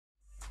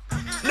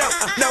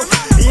No,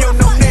 you don't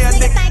know now,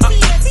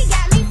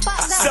 nigga.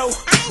 So,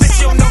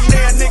 bitch, you don't know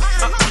now, nigga.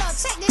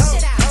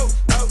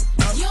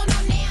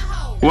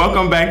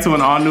 Welcome back to an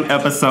all-new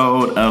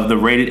episode of the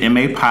Rated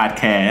MA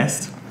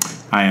Podcast.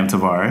 I am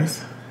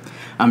Tavarus.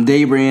 I'm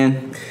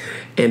Daebrian.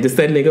 And it's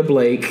that nigga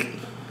Blake.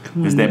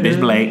 It's that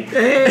bitch Blake.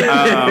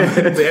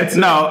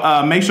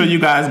 Make sure you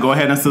guys go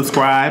ahead and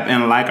subscribe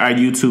and like our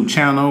YouTube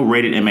channel,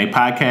 Rated MA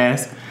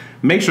Podcast.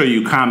 Make sure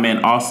you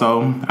comment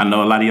also. I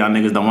know a lot of y'all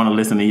niggas don't want to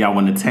listen and y'all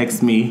want to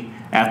text me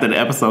after the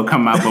episode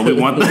come out, but we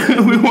want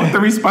the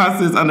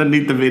responses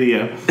underneath the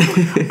video.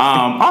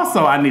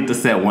 Also, I need to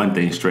set one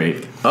thing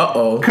straight.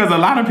 Uh-oh. Because a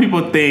lot of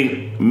people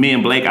think me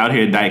and Blake out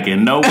here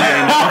dyking. No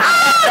way.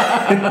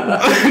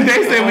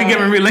 They say we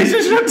giving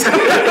relationships.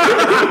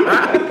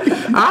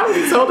 I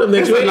already told them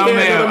that you ain't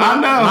had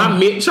my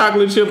mint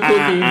chocolate chip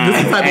cookie.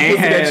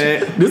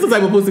 This is the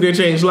type of pussy that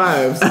changed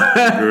lives.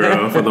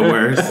 Girl, for the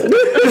worst.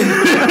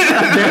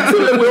 That's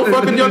who will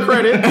fucking your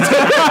credit.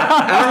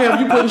 I'll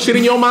have you putting shit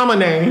in your mama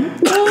name.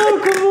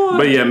 Oh, come on.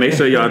 But yeah, make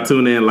sure y'all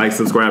tune in, like,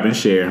 subscribe, and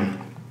share.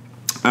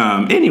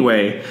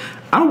 Anyway,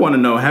 I want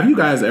to know, have you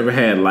guys ever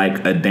had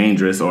like a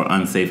dangerous or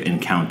unsafe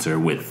encounter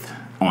with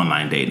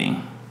online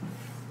dating?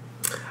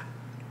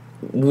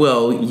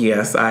 Well,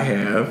 yes, I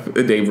have.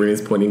 Daebrian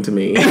is pointing to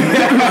me. You don't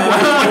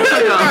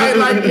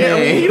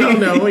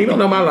know. You don't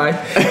know my life.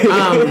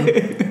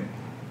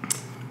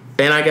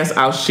 And I guess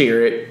I'll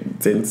share it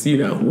since,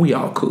 we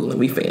all cool and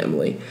we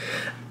family.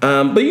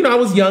 But, I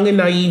was young and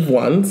naive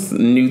once,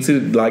 new to,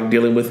 like,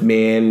 dealing with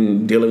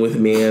men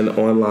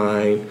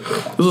online.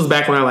 This was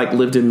back when I,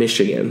 lived in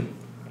Michigan.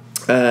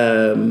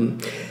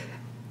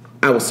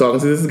 I was talking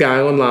to this guy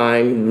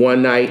online.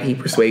 One night, he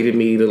persuaded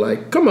me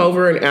to, come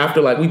over. And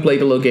after, we played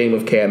a little game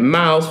of cat and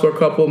mouse for a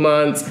couple of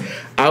months,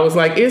 I was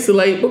like, it's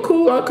late, but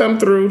cool, I'll come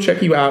through,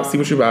 check you out, see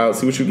what you're about,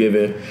 see what you're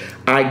giving.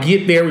 I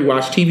get there, we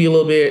watch TV a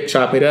little bit,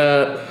 chop it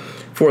up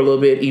for a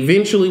little bit.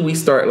 Eventually, we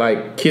start,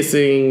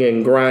 kissing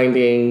and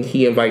grinding.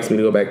 He invites me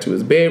to go back to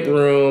his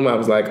bedroom. I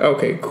was like,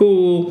 okay,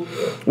 cool.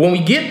 When we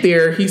get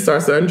there, he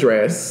starts to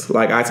undress.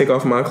 I take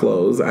off my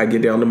clothes. I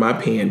get down to my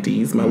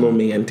panties, my little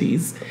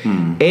manties.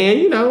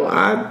 And,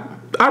 I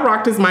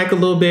rocked his mic a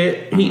little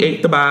bit. He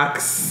ate the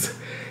box.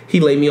 He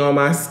laid me on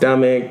my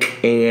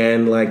stomach.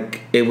 And,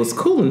 it was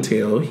cool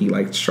until he,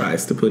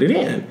 tries to put it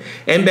in.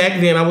 And back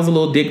then, I was a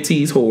little dick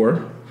tease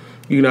whore.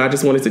 I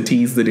just wanted to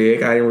tease the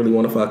dick. I didn't really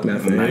want to fuck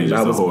nothing.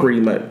 I was pretty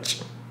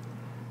much...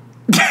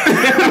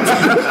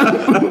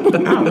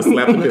 I was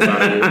slapping the piss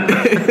out of you.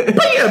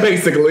 But yeah,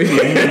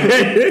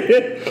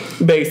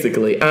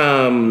 basically.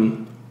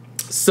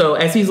 So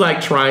as he's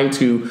trying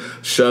to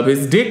shove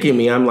his dick in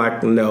me, I'm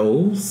like,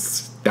 no,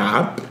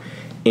 stop.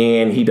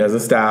 And he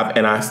doesn't stop.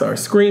 And I start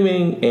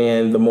screaming.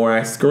 And the more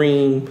I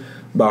scream,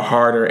 the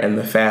harder and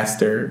the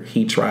faster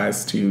he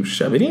tries to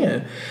shove it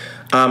in.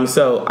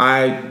 So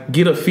I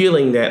get a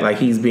feeling that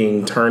he's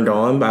being turned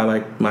on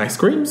by my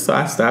screams. So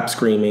I stop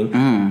screaming.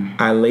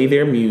 I lay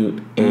there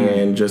mute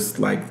and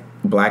just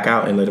black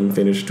out and let him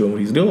finish doing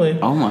what he's doing.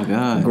 Oh my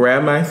God.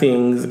 Grab my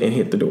things and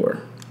hit the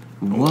door.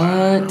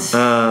 What?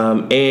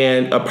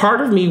 And a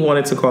part of me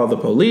wanted to call the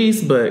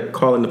police, but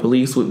calling the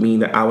police would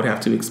mean that I would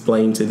have to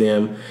explain to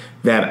them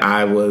that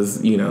I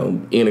was, in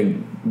a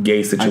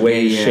gay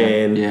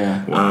situation.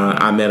 Yeah.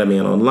 I met a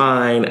man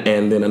online.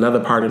 And then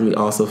another part of me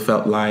also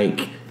felt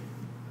like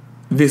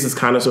this is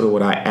kind of sort of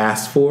what I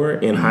asked for.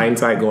 In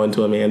hindsight, going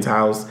to a man's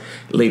house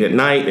late at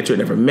night that you'd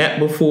never met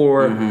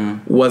before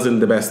wasn't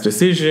the best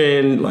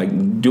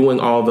decision. Doing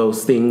all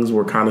those things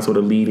were kind of sort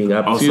of leading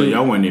up to... So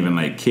y'all weren't even,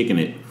 kicking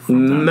it?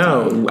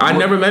 No. I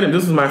never met him.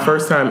 This was my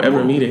first time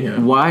ever meeting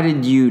him. Why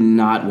did you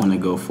not want to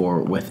go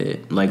forward with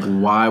it?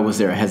 Why was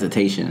there a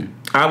hesitation?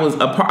 I was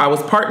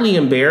partly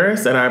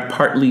embarrassed, and I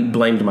partly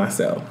blamed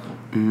myself.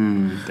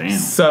 Damn.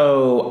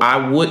 So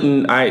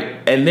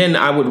and then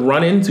I would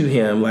run into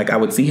him, I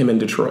would see him in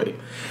Detroit.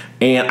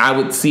 And I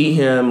would see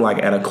him,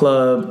 at a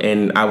club,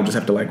 and I would just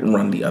have to,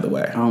 run the other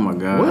way. Oh, my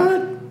God.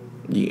 What?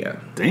 Yeah.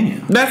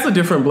 Damn. That's a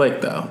different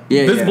Blake, though.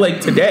 Yeah, this Blake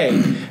today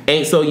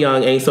ain't so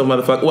young, ain't so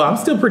motherfucker. Well, I'm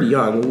still pretty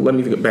young. Let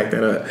me back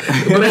that up.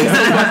 But I ain't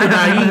so fucking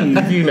naive,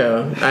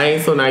 I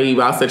ain't so naive.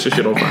 I'll set your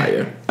shit on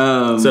fire.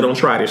 So don't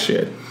try this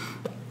shit.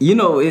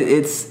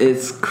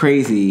 It's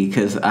crazy,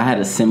 because I had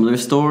a similar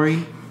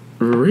story.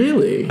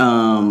 Really?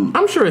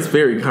 I'm sure it's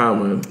very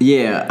common.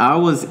 Yeah, I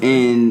was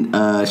in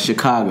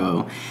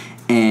Chicago,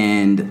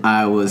 and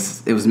it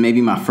was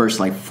maybe my first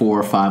 4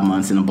 or 5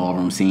 months in the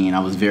ballroom scene. I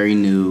was very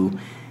new,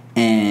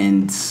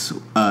 and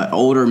an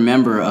older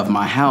member of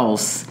my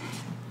house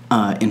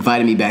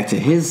invited me back to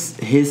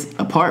his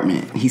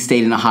apartment. He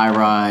stayed in a high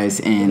rise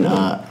in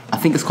I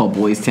think it's called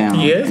Boys Town.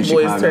 Yeah, in Boys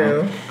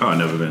Chicago. Town. Oh, I've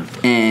never been.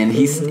 And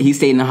he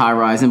stayed in a high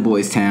rise in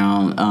Boys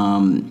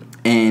Town.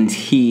 And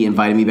he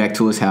invited me back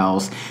to his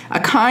house. I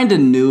kind of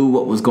knew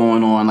what was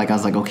going on. I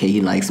was like, okay, he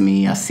likes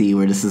me. I see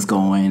where this is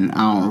going.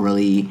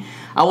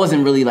 I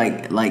wasn't really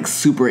like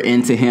super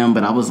into him,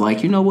 but I was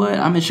like, you know what?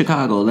 I'm in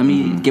Chicago. Let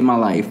me get my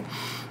life.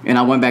 And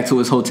I went back to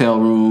his hotel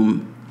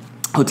room.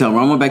 I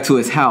went back to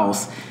his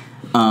house,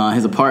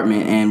 his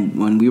apartment. And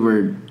when we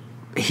were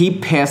he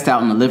passed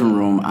out in the living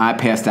room. I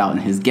passed out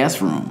in his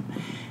guest room.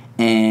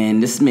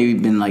 And this maybe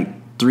been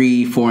like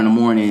 3-4 in the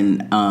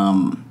morning.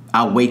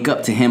 I wake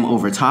up to him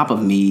over top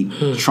of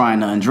me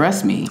trying to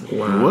undress me.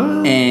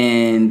 Wow.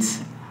 And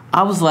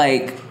I was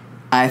like,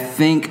 I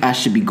think I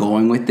should be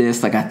going with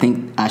this. Like, I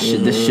think I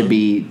should, this should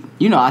be,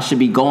 I should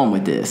be going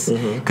with this.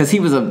 Because he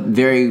was a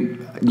very,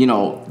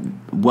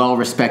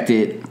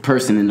 well-respected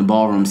person in the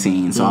ballroom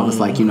scene. So I was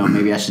like,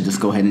 maybe I should just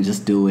go ahead and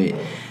just do it.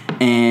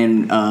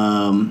 And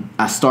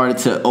I started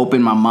to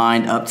open my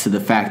mind up to the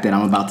fact that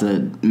I'm about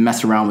to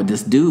mess around with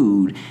this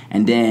dude.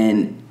 And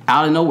then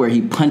out of nowhere,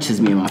 he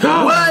punches me in my face.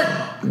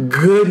 What?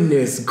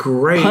 Goodness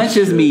gracious.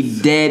 Punches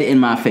me dead in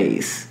my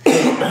face.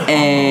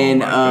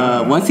 And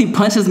once he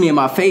punches me in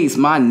my face,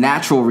 my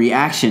natural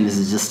reaction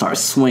is to just start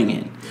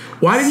swinging.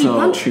 Why did he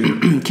punch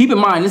you? Keep in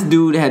mind, this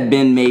dude had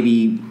been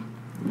maybe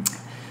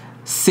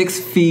 6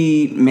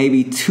 feet,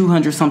 maybe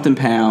 200-something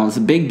pounds.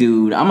 A big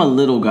dude. I'm a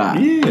little guy.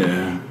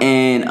 Yeah.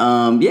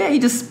 And, he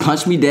just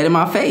punched me dead in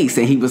my face.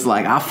 And he was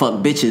like, I fuck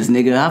bitches,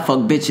 nigga. I fuck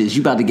bitches.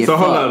 You about to get fucked.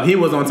 So hold up. He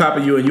was on top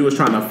of you and you was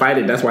trying to fight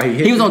it. That's why he hit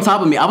you? He was on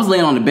top of me. I was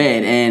laying on the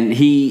bed. And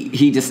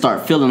he just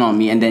started feeling on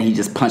me. And then he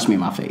just punched me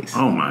in my face.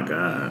 Oh, my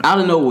God. Out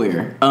of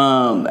nowhere.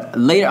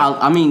 Later,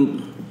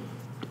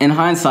 in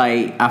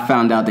hindsight, I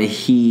found out that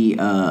he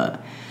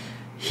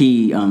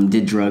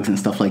did drugs and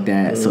stuff like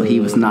that, so he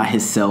was not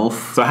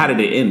himself. So how did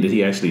it end? Did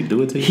he actually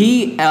do it to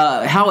you?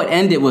 How it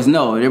ended was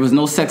there was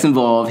no sex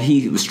involved.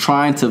 He was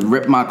trying to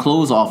rip my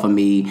clothes off of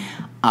me.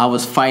 I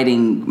was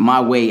fighting my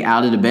way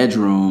out of the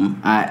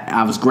bedroom.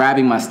 I was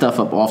grabbing my stuff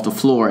up off the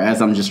floor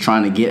as I'm just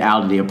trying to get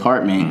out of the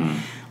apartment.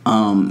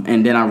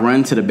 And then I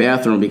run to the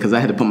bathroom because I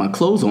had to put my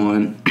clothes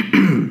on.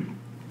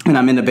 And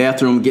I'm in the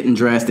bathroom getting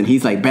dressed, and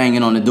he's like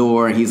banging on the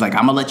door, and he's like,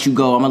 I'm gonna let you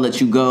go,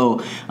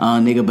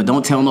 nigga, but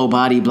don't tell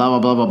nobody, blah, blah,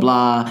 blah,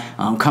 blah,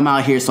 blah. Come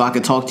out here so I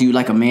can talk to you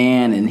like a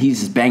man. And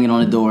he's just banging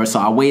on the door. So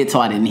I waited till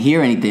I didn't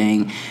hear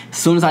anything. As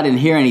soon as I didn't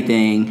hear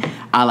anything,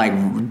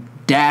 I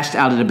dashed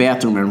out of the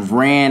bathroom and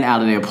ran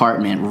out of the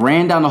apartment,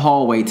 ran down the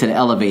hallway to the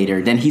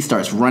elevator. Then he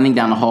starts running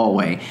down the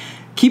hallway.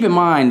 Keep in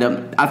mind,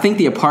 I think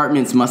the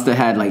apartments must have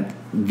had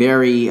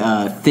very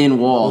thin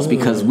walls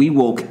because we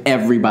woke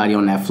everybody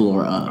on that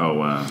floor up. Oh,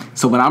 wow.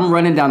 So when I'm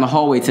running down the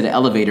hallway to the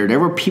elevator, there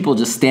were people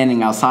just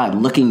standing outside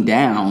looking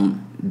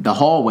down the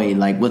hallway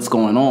like, what's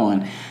going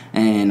on?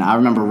 And I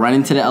remember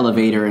running to the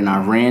elevator, and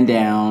I ran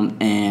down,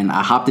 and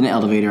I hopped in the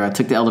elevator. I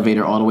took the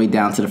elevator all the way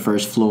down to the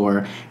first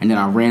floor, and then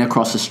I ran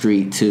across the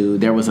street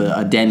there was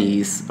a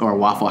Denny's or a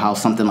Waffle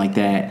House, something like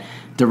that,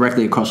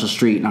 directly across the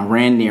street, and I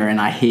ran there and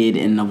I hid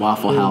in the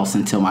Waffle House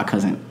until my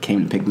cousin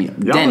came to pick me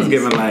up. Y'all Denny's. was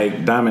giving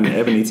Diamond and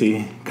Ebony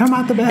tea. Come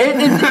out the back.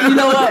 You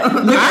know what?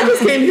 I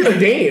just came here to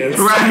dance.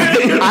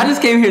 Right. I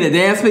just came here to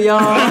dance for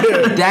y'all.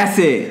 That's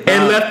it.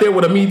 And left there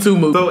with a Me Too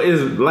movie. So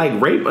is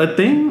rape a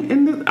thing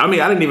in this? I mean,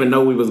 I didn't even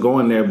know we was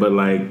going there, but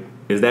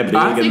is that big?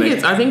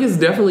 I think it's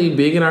definitely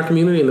big in our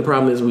community, and the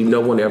problem is no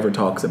one ever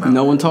talks about it.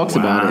 No one talks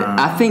about it.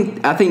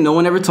 I think no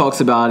one ever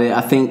talks about it.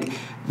 I think,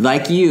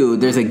 like you,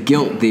 there's a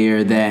guilt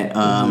there that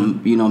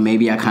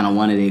maybe I kind of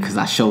wanted it because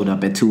I showed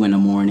up at 2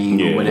 a.m.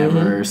 or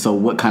whatever. So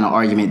what kind of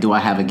argument do I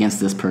have against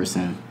this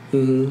person?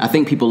 I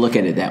think people look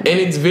at it that way. And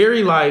it's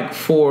very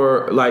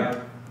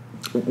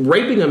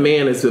raping a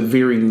man is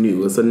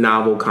it's a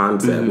novel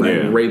concept.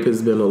 Rape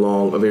has been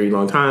a very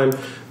long time,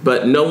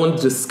 but no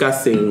one's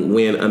discussing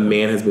when a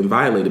man has been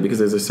violated because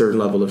there's a certain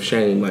level of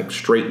shame. Like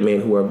straight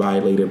men who are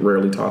violated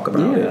rarely talk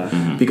about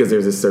it because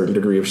there's a certain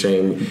degree of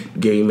shame.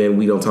 Gay men,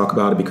 we don't talk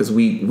about it because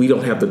we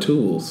don't have the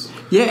tools.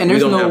 Yeah, and we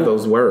don't have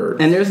those words.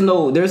 And there's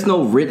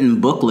no written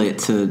booklet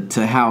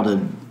to how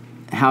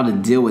to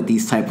deal with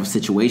these type of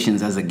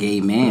situations as a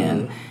gay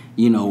man.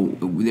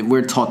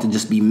 We're taught to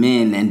just be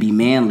men and be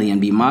manly and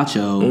be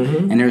macho,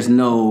 and there's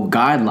no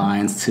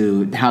guidelines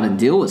to how to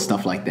deal with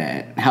stuff like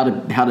that. How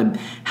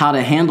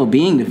to handle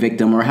being the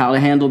victim or how to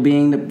handle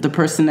being the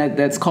person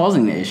that's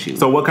causing the issue.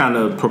 So what kind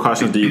of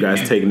precautions do you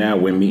guys take now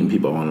when meeting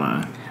people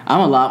online? I'm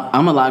a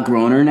lot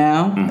growner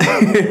now.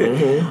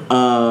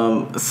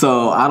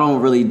 So I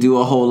don't really do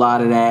a whole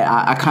lot of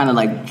that. I kind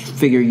of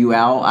figure you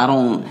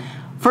out.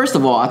 First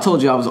of all, I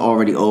told you I was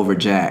already over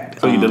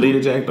Jacked. So you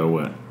deleted Jacked or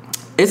what?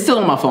 It's still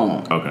on my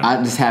phone. Okay.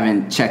 I just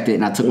haven't checked it,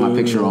 and I took my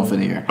picture off of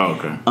there.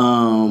 Okay.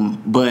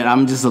 But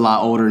I'm just a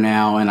lot older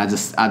now, and I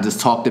just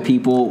talk to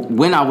people.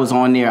 When I was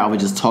on there, I would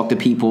just talk to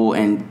people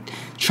and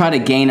try to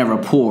gain a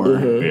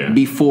rapport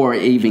before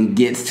it even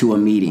gets to a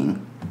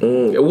meeting.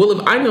 Well,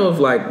 if I know of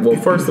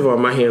first of all,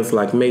 my hand's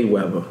like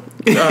Mayweather.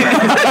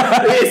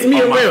 It's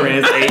me and Will.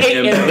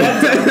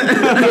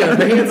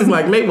 The hands is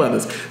like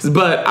Mayweather's.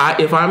 But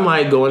if I'm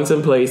going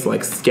someplace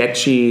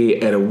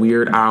sketchy at a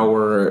weird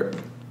hour,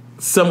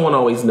 someone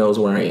always knows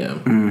where I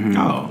am.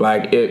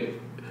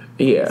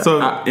 So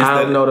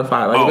I'll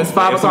notify. If it's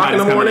 5 o'clock in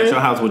the morning, at your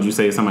house, would you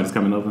say somebody's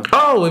coming over?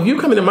 Oh, if you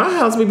come into my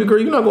house, baby girl,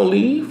 you're not gonna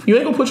leave. You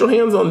ain't gonna put your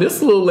hands on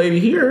this little lady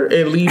here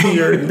and leave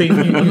here and think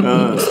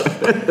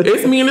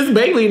it's me and this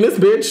Bailey and this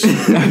bitch.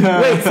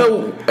 Wait,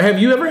 so have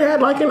you ever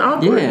had an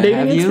awkward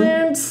dating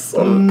experience?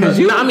 Because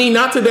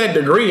not to that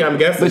degree, I'm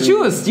guessing. But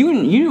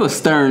you a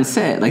stern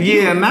set. Like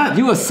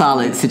you a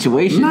solid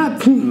situation.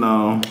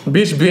 No.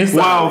 Bitch, been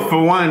Well, solid.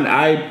 for one,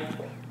 I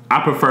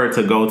prefer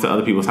to go to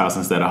other people's house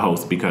instead of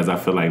host because I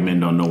feel like men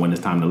don't know when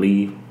it's time to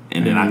leave,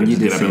 and then I can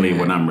just get up and leave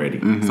when I'm ready.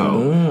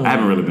 So I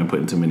haven't really been put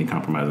in too many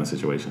compromising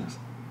situations.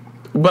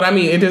 But I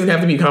mean, it doesn't have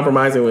to be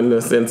compromising in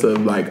the sense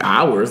of like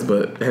hours.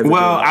 But there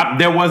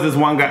was this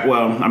one guy.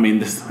 Well, I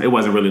mean, it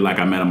wasn't really like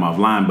I met him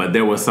offline, but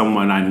there was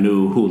someone I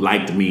knew who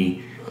liked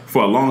me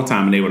for a long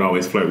time, and they would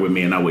always flirt with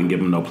me, and I wouldn't give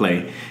them no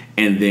play.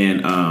 And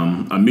then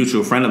a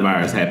mutual friend of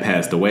ours had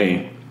passed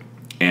away.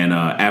 And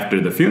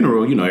after the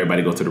funeral,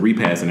 everybody goes to the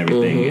repast and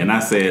everything. And I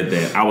said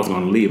that I was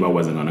going to leave. I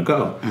wasn't going to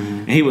go.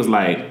 And he was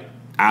like,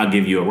 I'll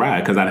give you a ride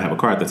because I didn't have a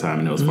car at the time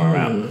and it was far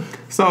out.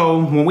 So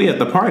when we at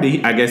the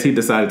party, I guess he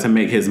decided to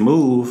make his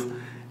move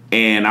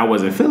and I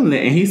wasn't feeling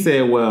it. And he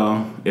said,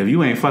 well, if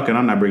you ain't fucking,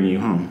 I'm not bringing you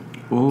home.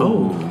 Ooh.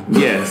 Oh.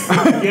 Yes.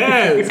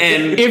 Yes.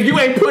 And if you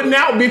ain't putting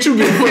out, bitch, you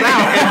get put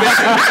out.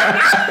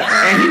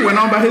 And he went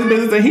on about his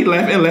business and he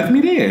left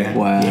me there.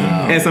 Wow.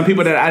 And some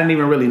people that I didn't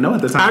even really know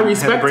at the time I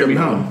respect had to bring me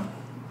him, home.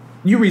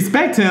 You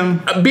respect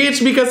him?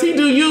 Bitch, because he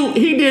did you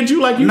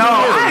like you did him.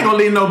 I ain't gonna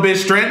leave no bitch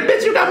straight.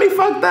 Bitch, you got me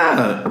fucked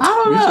up. I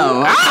don't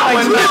know.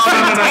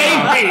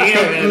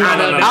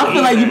 I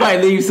feel like you might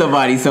leave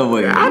somebody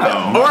somewhere. Or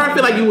I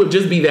feel like you would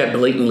just be that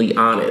blatantly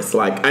honest.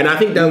 Like, and I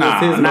think that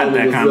was his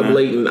moment, was the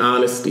blatant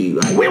honesty.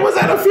 Like, we was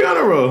at a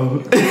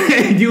funeral.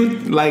 You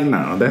like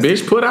no, that's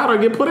bitch, put out or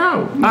get put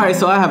out. All right,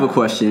 so I have a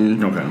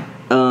question. Okay.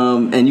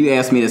 And you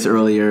asked me this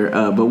earlier,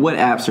 but what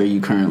apps are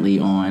you currently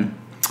on?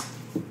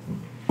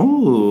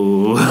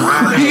 Ooh.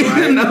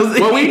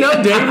 Well, we know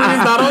Daebrian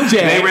is not on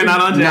Jack. Daebrian not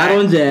on Jack. Not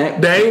on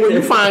Jack. They ain't where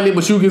you find it,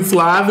 but you can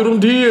slide through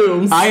them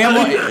DMs. I am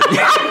on.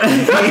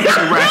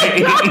 Right.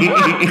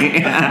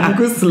 You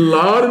can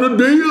slide in the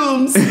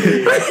DMs.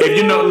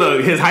 If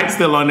look, his hype's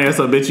still on there,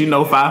 so bitch,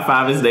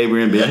 5'5" is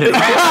Daebrian, bitch.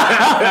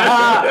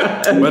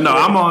 But no,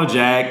 I'm on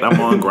Jack, I'm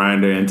on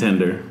Grindr and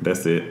Tinder.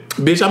 That's it.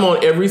 Bitch, I'm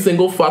on every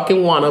single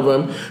fucking one of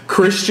them.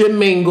 Christian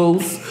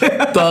Mingles,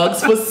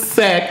 Thugs for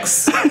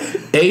Sex,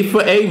 A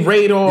for A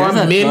Radar,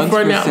 Men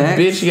for Now.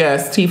 Bitch,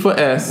 yes, T for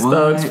S, what?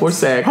 Thugs for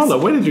Sex. Hold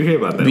on, where did you hear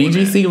about that?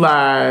 BGC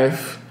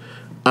Live.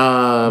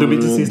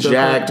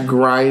 Jacked,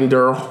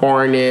 Grindr,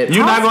 Hornet.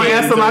 You're not gonna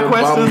answer my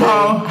question,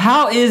 though.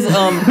 How is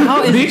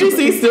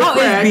BGC still cracked?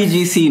 How is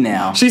BGC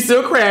now? She's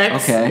still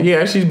cracked. Okay.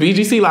 Yeah, she's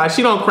BGC Live.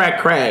 She don't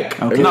crack.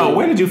 Okay. No,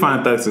 where did you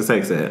find Thugs for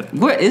Sex at?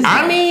 What is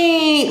that? I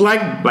mean,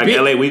 like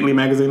LA Weekly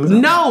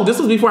magazine? No, this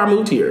was before I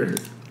moved here.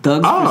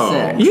 Thugs for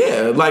Sex.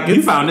 Yeah, like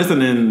you found this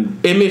in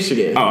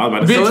Michigan. Oh, I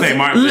was about to say St.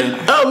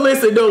 Martin.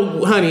 Listen,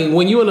 no, honey,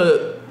 when you in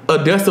a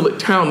desolate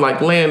town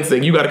like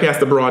Lansing, you got to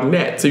cast a broad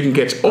net so you can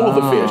catch all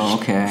the fish.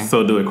 Okay.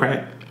 So do it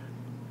crack?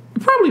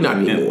 Probably not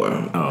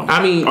anymore. Oh.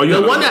 I mean,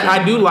 the one that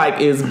I do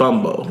like is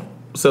Bumble.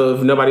 So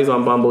if nobody's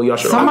on Bumble, y'all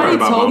should. Somebody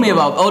told me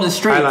about the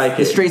straights. I like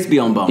the straights be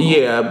on Bumble.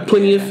 Yeah,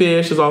 Plenty of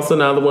Fish is also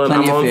another one.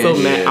 I'm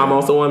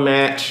also on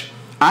Match.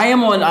 I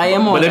am on.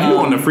 But if you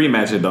on the free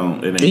Match, it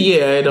don't. It ain't.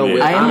 Yeah, it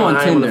don't. I am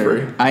on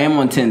Tinder. I am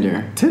on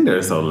Tinder. Tinder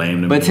is so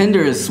lame to me. But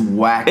Tinder is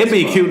whack. It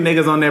be cute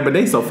niggas on there, but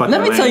they so fucking.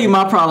 Let me tell you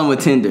my problem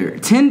with Tinder.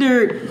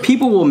 Tinder,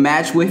 people will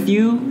match with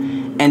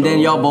you, and then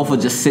y'all both will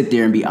just sit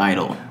there and be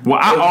idle. Well,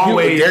 I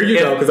always there you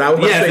go, because I was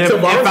about to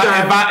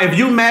say if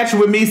you match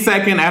with me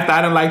second after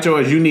I done like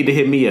yours, you need to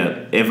hit me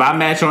up. If I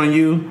match on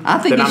you, I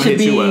think then it I'm should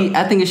hit you be. up.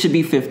 I think it should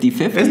be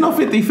 50-50. There's no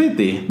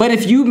 50-50. But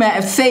if you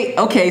match, say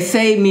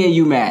me and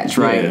you match,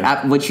 right?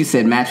 Yeah. What you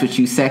said, match with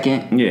you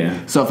second.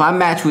 Yeah. So if I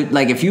match with,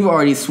 like, if you've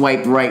already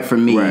swiped right for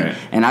me, right,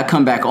 and I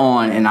come back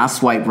on and I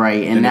swipe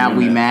right, and now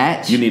we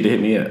match, you need to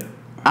hit me up.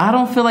 I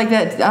don't feel like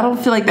that. I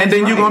don't feel like that. And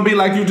then you're gonna be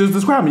like you just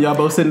described me. Y'all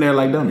both sitting there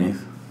like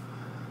dummies.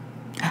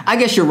 I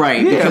guess you're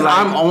right, because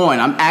I'm on.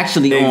 I'm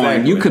actually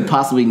on. You could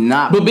possibly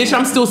not. But bitch,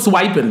 I'm still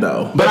swiping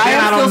though. But I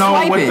am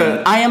still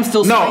swiping. I am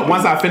still swiping. No,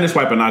 once I finish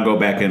swiping, I'll go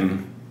back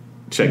and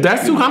check.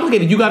 That's too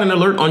complicated. You got an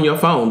alert on your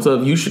phone,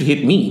 so you should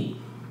hit me.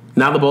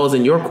 Now the ball's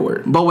in your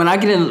court. But when I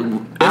get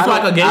in, it's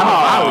like a game of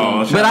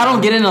volley. But I don't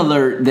get an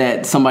alert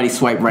that somebody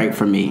swiped right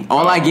for me.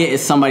 All I get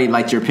is somebody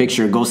liked your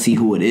picture. Go see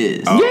who it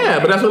is. Yeah,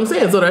 but that's what I'm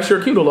saying. So that's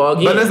your cue to log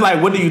in. But it's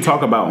like, what do you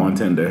talk about on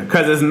Tinder?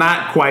 Because it's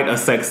not quite a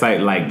sex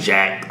site like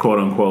Jack, quote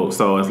unquote.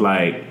 So it's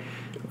like,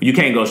 you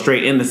can't go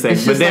straight into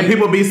sex, but then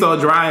people be so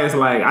dry. It's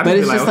like, I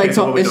just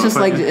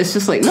it's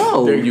just like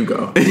no. There you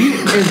go.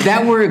 Is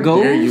that where it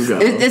goes? There you go.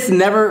 It's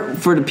never,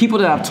 for the people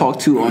that I've talked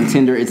to on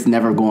Tinder. It's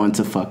never going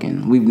to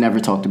fucking. We've never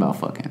talked about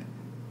fucking.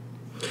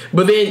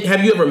 But then,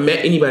 have you ever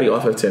met anybody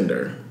off of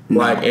Tinder,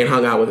 and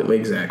hung out with them?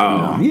 Exactly.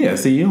 Oh, yeah.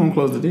 See, you don't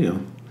close the deal.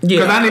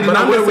 Yeah, I need to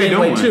know what we're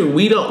doing. Too.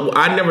 We don't.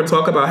 I never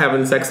talk about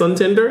having sex on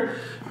Tinder.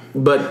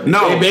 But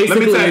no, basically, let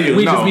me tell you,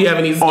 we just be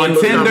having these on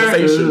Tinder,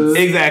 conversations.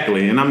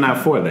 Exactly, and I'm not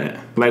for that.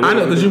 Like, I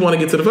know, because you want to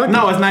get to the fucking.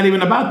 No, it's not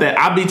even about that.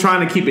 I'll be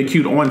trying to keep it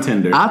cute on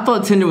Tinder. I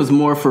thought Tinder was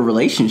more for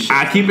relationships.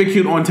 I keep it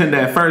cute on Tinder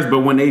at first,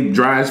 but when they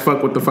dry as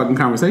fuck with the fucking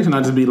conversation,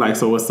 I just be like,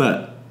 so what's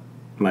up?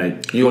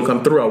 Like, You gonna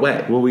come through or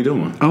what? what we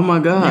doing? Oh my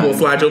god. You gonna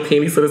slide your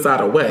panties to the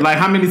side or what? Like,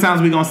 how many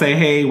times we gonna say,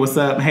 "Hey, what's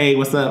up? Hey,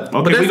 what's up?" Okay,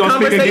 But we that's gonna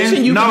speak conversation.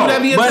 again. You No, can do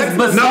that via text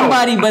But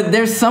message.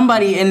 there's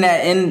somebody in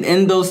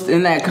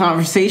that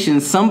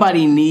conversation.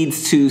 Somebody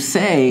needs to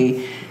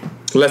say,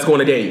 Let's go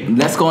on a date.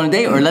 let's go on a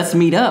date or let's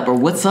meet up or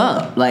what's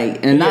up.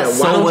 Like, and not Yeah, why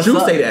so don't what's you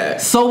up. say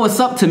that? So what's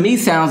up to me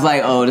sounds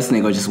like, oh, this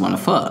nigga just want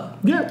to fuck.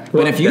 Yeah.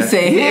 But if you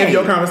say, hey, if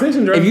your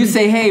conversation if you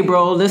say, hey,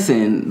 bro,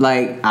 listen,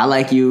 like, I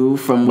like you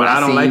from what But I I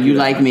don't seen, like you you.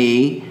 like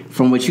me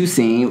from what you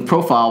seen,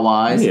 profile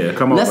wise. Yeah,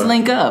 come Let's over.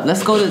 link up.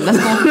 Let's go.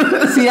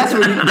 See,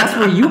 that's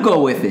where you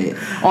go with it.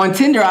 On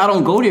Tinder, I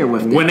don't go there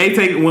with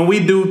it. when we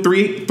do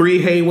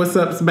three hey, what's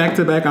ups back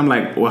to back, I'm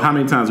like, well, how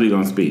many times we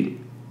gonna speak?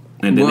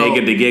 And then Well, they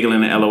get the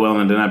giggling and LOL,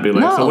 and then I'd be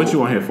like, no. so what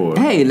you on here for?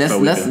 Hey, So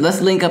we can-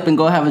 let's link up and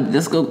go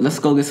let's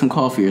go get some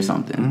coffee or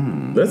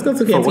something. Let's go to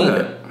For cantina.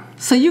 what?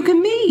 So you can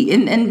meet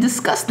and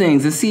discuss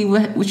things and see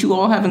what you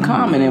all have in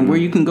common and where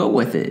you can go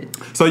with it.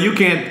 So you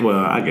can't. Well,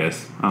 I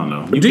guess I don't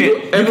know. You Do you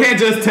can't. ever- You can't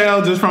just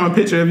tell just from a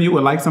picture if you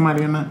would like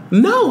somebody or not.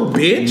 No,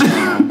 bitch.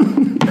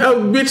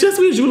 Bitch, just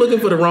means you looking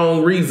for the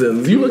wrong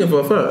reasons. You looking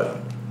for fuck.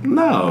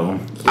 No,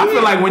 I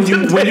feel like when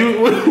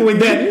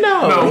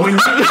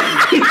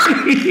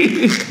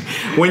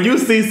when you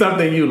see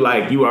something you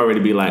like, you already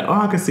be like, oh,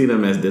 I can see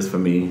them as this for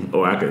me,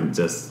 or I can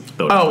just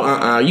throw.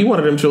 Oh, you one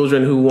of them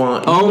children who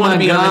want Oh you want my to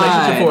be in a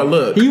relationship god! for a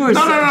look. You were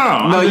No.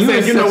 I'm just you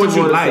saying, were you know such what a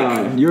you water like.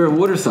 sign. You're a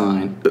water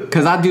sign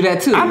because I do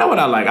that too. I know what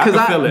I like. I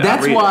can feel it.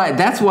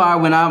 That's why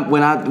when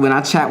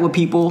I chat with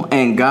people,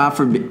 and God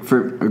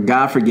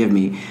forgive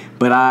me,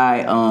 but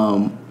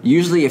I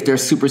usually if they're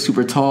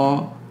super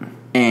tall,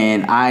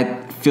 and I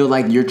feel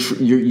like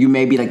you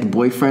may be like the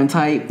boyfriend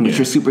type, but Yeah.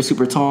 you're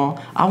super tall,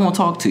 I won't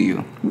talk to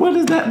you. What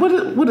is that?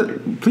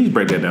 Please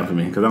break that down for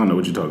me, because I don't know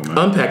what you're talking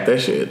about. Unpack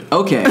that shit.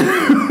 Okay.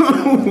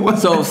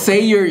 So say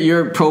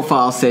your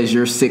profile says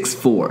you're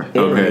 6'4".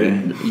 Okay, I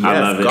Yes,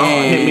 love it.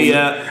 God. Hit me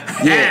up.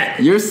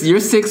 Yeah, you're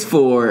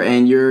 6'4"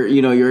 and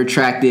you're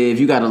attractive.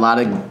 You got a lot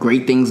of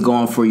great things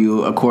going for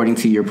you according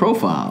to your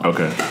profile.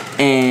 Okay.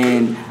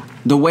 And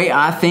the way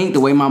I think, the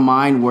way my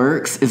mind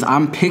works, is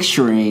I'm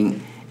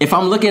picturing. If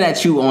I'm looking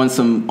at you on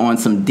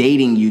some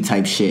dating you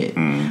type shit,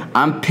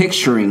 I'm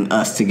picturing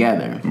us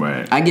together.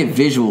 Right. I get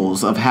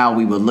visuals of how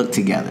we would look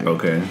together.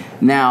 Okay.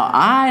 Now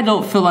I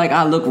don't feel like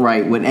I look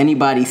right with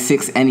anybody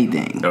 6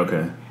 anything.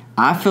 Okay.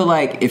 I feel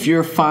like if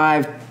you're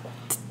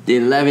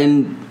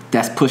 5'11",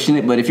 that's pushing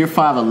it. But if you're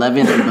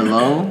 5'11" and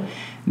below,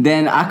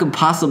 then I could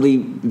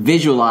possibly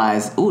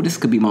visualize, oh, this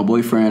could be my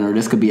boyfriend, or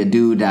this could be a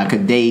dude that I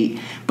could date.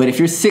 But if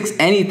you're 6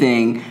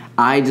 anything,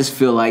 I just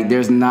feel like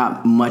there's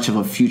not much of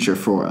a future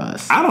for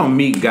us. I don't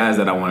meet guys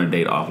that I want to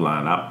date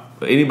offline.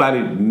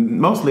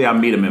 Mostly I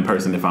meet them in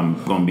person if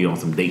I'm going to be on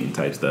some dating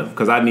type stuff,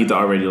 because I need to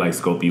already like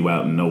scope you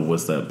out and know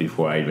what's up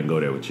before I even go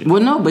there with you.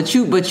 Well, no, but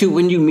you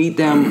when you meet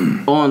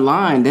them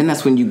online, then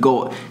that's when you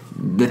go.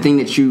 The thing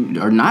that you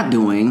are not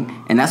doing,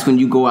 and that's when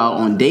you go out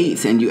on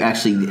dates and you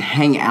actually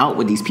hang out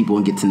with these people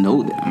and get to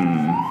know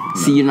them.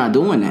 See, you're not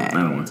doing that.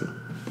 I don't want to.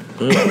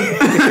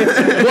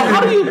 Well,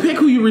 how do you pick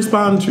who you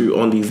respond to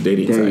on these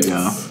dating There you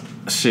sites?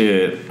 go.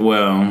 Shit.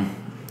 Well,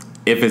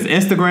 if it's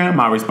Instagram,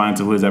 I'll respond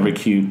to who's ever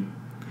cute.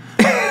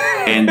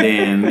 And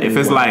then if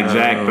it's like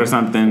Jack or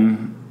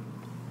something,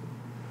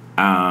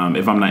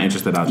 if I'm not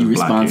interested, I'll just You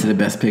block respond you. to the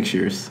best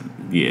pictures.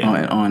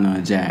 Yeah.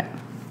 On Jack.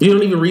 You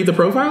don't even read the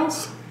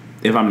profiles?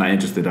 If I'm not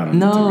interested, I don't need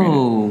to read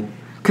No,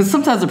 because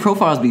sometimes the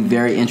profiles be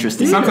very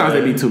interesting. it. Sometimes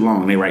they be too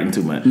long. They writing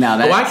too much. Now Oh,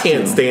 I that's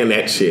can't true. stand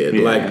that shit.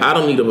 Yeah. Like, I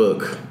don't need a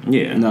book.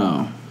 Yeah.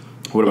 No.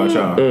 What about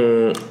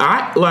y'all?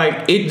 I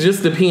like it.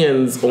 Just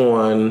depends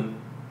on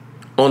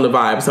the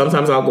vibe.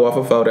 Sometimes I'll go off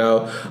a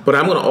photo, but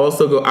I'm gonna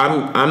also go.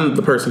 I'm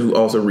the person who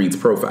also reads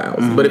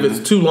profiles. But if it's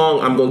too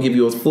long, I'm gonna give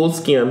you a full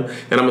skim,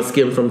 and I'm gonna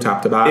skim from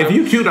top to bottom. If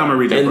you cute, I'm gonna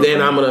read your and then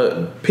profile. I'm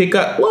gonna pick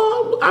up.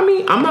 Well, I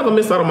mean, I'm not gonna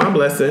miss out on my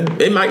blessing.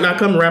 It might not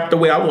come wrapped the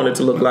way I want it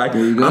to look like.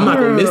 you go. I'm not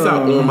gonna miss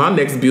out on my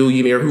next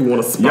billionaire who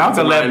want to sponsor. Y'all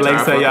can let my Blake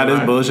entire say y'all fucking this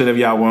life. bullshit if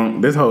y'all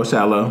want. This whole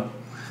shallow.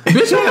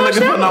 Bitch, She ain't I'm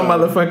looking for no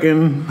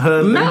motherfucking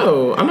husband.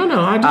 No,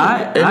 I do.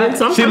 And then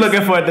sometimes She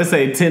looking for it to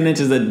say 10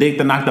 inches of dick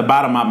to knock the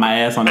bottom out my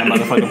ass on that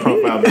motherfucking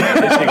profile.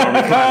 Bitch. She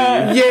gonna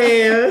reply to you.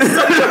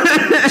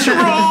 Yes.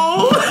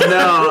 Troll.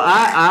 No,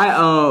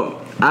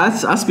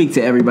 I speak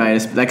to everybody.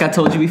 Like I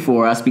told you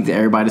before, I speak to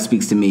everybody that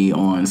speaks to me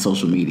on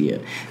social media.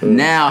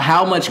 Now,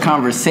 how much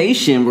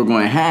conversation we're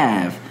going to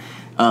have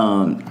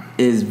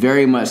is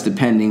very much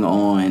depending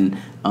on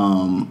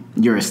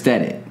your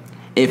aesthetic.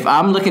 If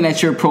I'm looking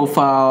at your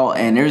profile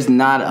and there's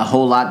not a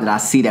whole lot that I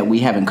see that we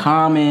have in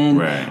common,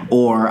 Right.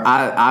 or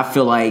I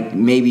feel like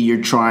maybe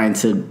you're trying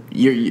to,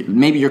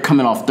 maybe you're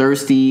coming off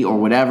thirsty or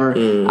whatever,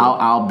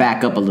 I'll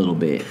back up a little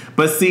bit.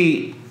 But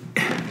see,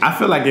 I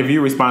feel like if you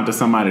respond to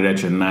somebody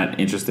that you're not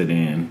interested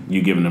in,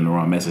 you giving them the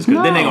wrong message.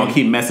 Because then they're going to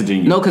keep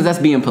messaging you. No, because that's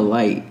being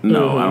polite.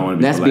 No, I don't want to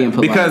be That's being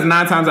polite. Because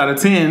 9 times out of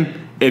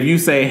 10, if you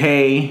say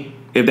hey,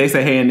 if they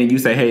say hey and then you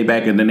say hey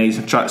back and then they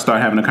start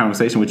having a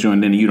conversation with you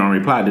and then you don't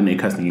reply, then they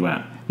cussing you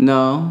out.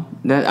 No,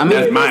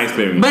 that's my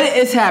experience. But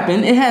it's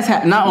happened. It has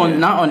happened. Not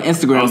on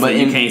Instagram, So but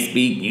you can't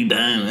speak. You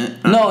done.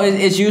 No,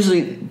 it's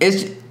usually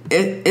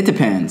it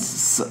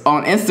depends.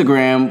 On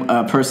Instagram,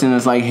 a person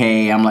is like,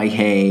 "Hey," I'm like,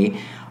 "Hey,"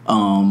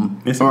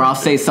 or I'll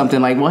say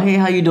something like, "Well, hey,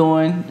 how you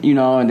doing?" You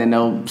know, and then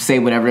they'll say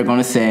whatever they're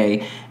gonna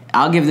say.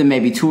 I'll give them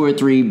maybe 2 or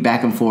 3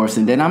 back and forths,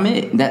 and then I'm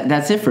it.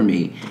 That's it for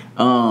me.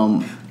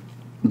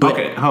 But,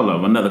 okay, hold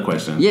on. Another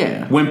question.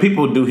 Yeah. When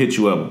people do hit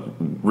you up,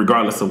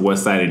 regardless of what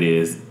site it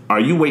is, are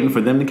you waiting for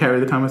them to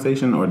carry the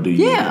conversation, or do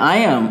you? Yeah, I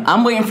am.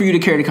 I'm waiting for you to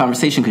carry the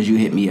conversation because you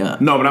hit me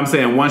up. No, but I'm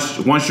saying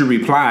once you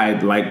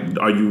replied, like,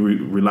 are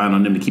you relying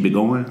on them to keep it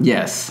going?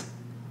 Yes.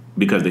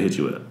 Because they hit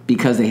you up.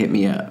 Because they hit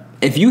me up.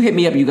 If you hit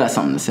me up, you got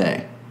something to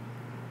say.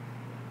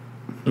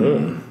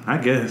 I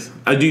guess.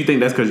 Do you think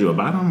that's because you're a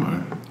bottom,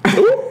 or?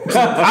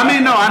 I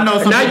mean, no, I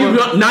know. Now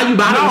you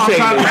bottom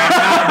shaming.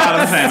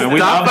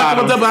 Stop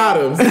fucking with the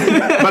bottoms.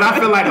 But I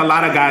feel like a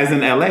lot of guys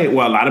in LA,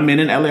 well, a lot of men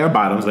in LA are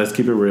bottoms. Let's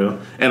keep it real.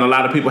 And a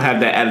lot of people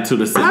have that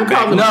attitude of sitting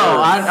back. No,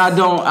 I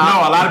don't. No,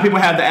 a lot of people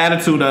have the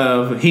attitude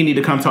of he need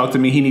to come talk to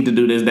me. He need to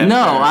do this. That.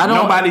 No, I don't.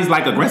 Nobody's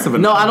like aggressive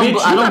enough. No, I don't.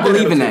 I don't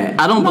believe in that.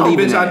 I don't believe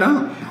in that. I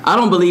don't. I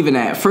don't believe in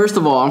that. First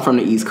of all, I'm from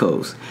the East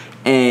Coast.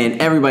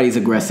 And everybody's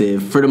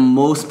aggressive for the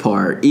most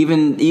part.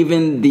 Even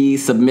the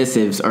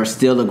submissives are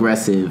still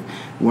aggressive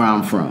where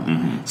I'm from.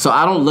 Mm-hmm. So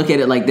I don't look at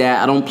it like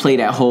that. I don't play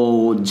that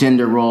whole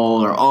gender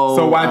role or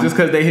So why just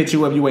because they hit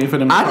you up, you waiting for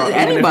them to talk?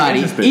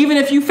 Anybody, even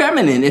if you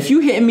feminine, if you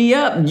hit me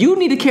up, you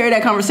need to carry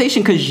that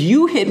conversation because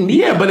you hit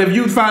me up. Yeah, but if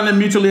you find them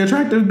mutually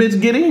attractive, bitch,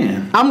 get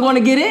in. I'm going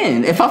to get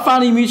in. If I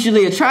find you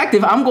mutually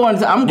attractive, I'm going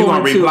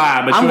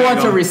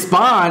to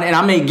respond, and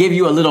I may give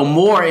you a little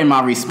more in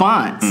my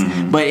response.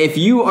 Mm-hmm. But if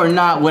you are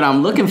not what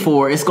I'm looking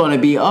for, it's going to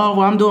be, oh,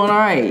 well, I'm doing all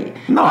right.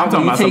 No, I'm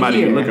talking about somebody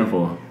you're looking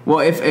for. Well,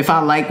 if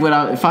I like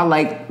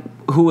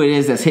who it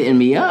is that's hitting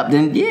me up,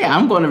 then yeah,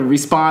 I'm going to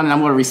respond, and I'm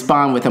going to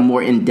respond with a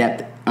more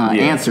in-depth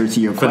answer to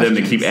your question. For them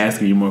to keep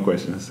asking you more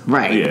questions.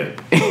 Right. Yeah.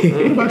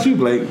 What about you,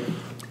 Blake?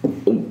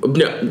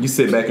 No. You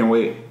sit back and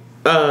wait?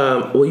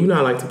 Well, you know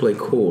I like to play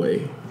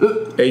coy.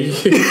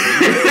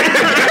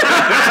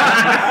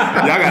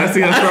 Y'all gotta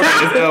see us from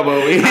his elbow.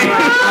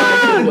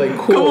 Like,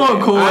 cool. Come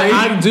on, Coy.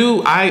 I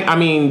do. I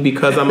mean,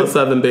 because I'm a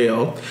Southern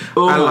Belle.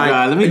 Oh my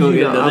God! Let me go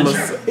get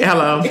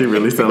hello. She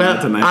really selling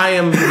it tonight. I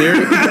am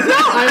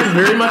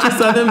very much a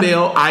Southern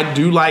Belle. I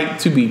do like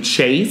to be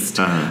chased.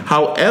 Uh-huh.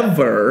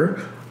 However,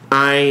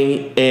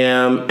 I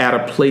am at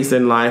a place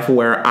in life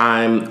where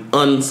I'm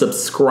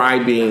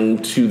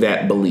unsubscribing to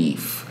that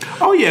belief.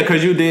 Oh yeah,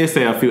 because you did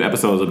say a few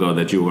episodes ago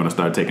that you were going to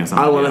start taking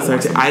something. I want to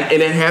start,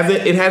 and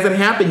it hasn't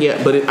happened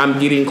yet, but I'm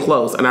getting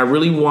close, and I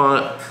really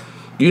want,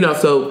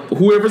 so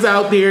whoever's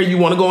out there, you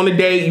want to go on a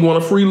date, you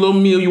want a free little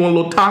meal, you want a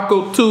little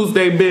Taco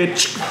Tuesday,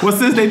 bitch. Well,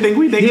 since they think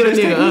we take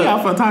me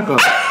out for a taco.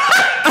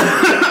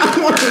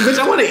 Bitch,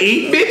 I want to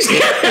eat, bitch.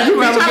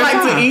 I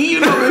like to eat,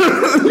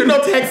 You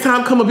know, tax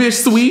time come a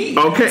bitch sweet.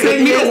 Okay,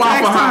 take me a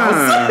Waffle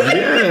House.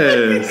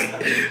 Yes.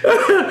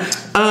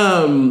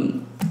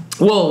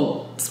 Well.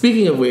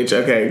 Speaking of which,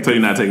 okay. So you're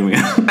not taking me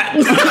out? Well,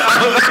 Tavarus,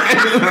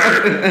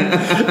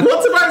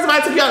 if I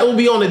took you out, it will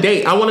be on a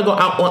date. I want to go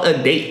out on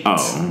a date.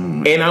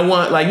 Oh. And I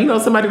want,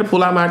 somebody to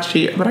pull out my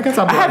chair. But I guess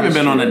I haven't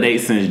been on a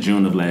date since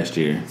June of last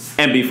year.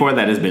 And before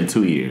that, it's been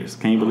 2 years.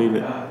 Can you believe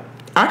it?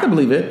 I can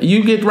believe it.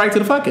 You get right to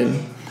the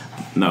fucking.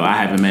 No, I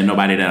haven't met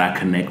nobody that I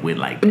connect with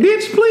like that.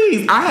 Bitch,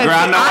 please. I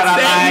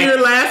sat here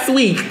last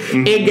week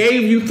and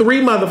gave you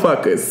 3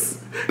 motherfuckers.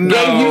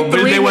 No,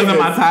 bitch, they wasn't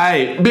my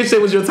type. Bitch, they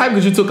was your type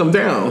because you took them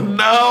down.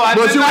 No, I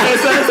didn't.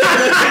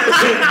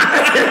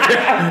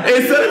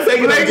 Instead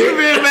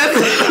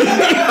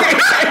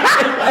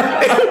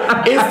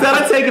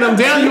of taking them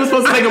down, you were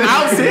supposed to take them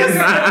out, sis.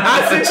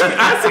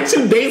 I sent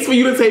you dates for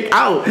you to take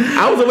out.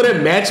 I was over there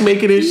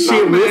matchmaking and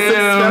shit. Real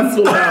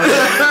successful.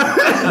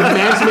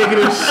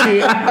 Matchmaking and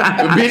shit.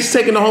 The bitch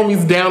taking the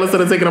homies down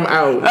instead of taking them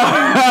out.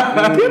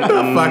 Get the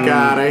fuck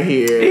out of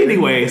here.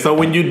 Anyway, so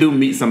when you do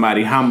meet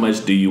somebody, how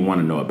much do you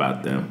want to know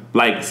about them?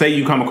 Like, say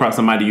you come across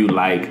somebody you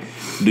like,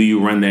 do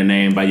you run their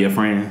name by your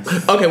friends?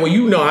 Okay, well,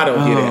 I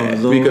don't get that.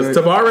 Lord. Because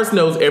Tavarus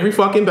knows every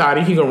fucking body.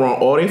 He gonna run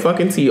all their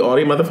fucking tea, all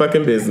their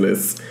motherfucking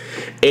business.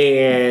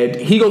 And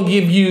he gonna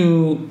give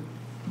you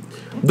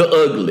the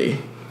ugly.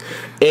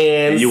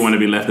 And you want to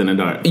be left in the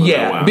dark.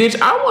 Yeah,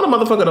 bitch, I want a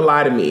motherfucker to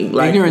lie to me.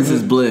 Like, ignorance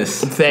is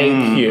bliss.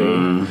 Thank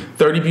you.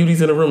 30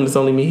 beauties in a room, that's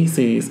only me he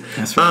sees.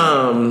 That's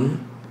right.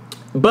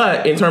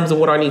 But in terms of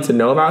what I need to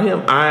know about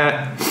him,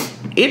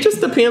 it just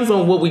depends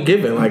on what we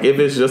giving. Like, if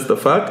it's just the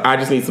fuck, I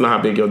just need to know how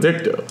big your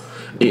dick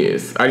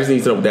is. I just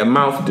need to know what that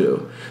mouth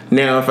do.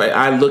 Now, if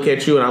I look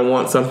at you and I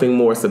want something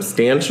more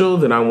substantial,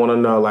 then I want to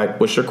know, like,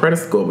 what's your credit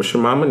score? What's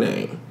your mama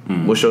name?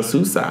 Mm-hmm. What's your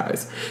suit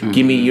size? Mm-hmm.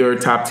 Give me your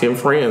top 10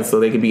 friends so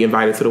they can be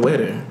invited to the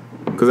wedding.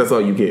 Because that's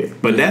all you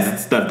get. But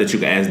that's stuff that you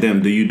can ask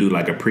them. Do you do,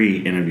 like, a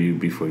pre-interview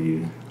before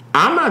you...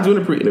 I'm not doing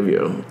a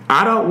pre-interview.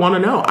 I don't want to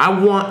know.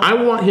 I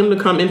want him to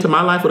come into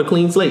my life with a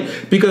clean slate,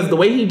 because the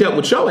way he dealt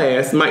with your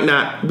ass might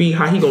not be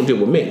how he gonna deal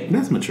with me.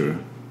 That's mature.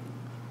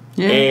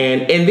 Yeah.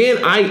 And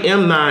then I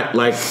am not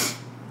like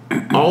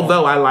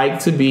although I like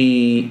to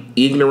be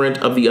ignorant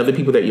of the other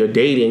people that you're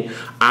dating,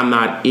 I'm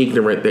not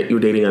ignorant that you're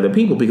dating other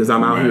people because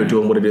I'm out here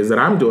doing what it is that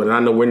I'm doing. And I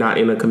know we're not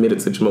in a committed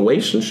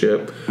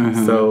situationship.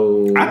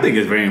 So I think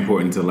it's very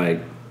important to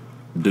like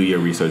do your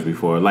research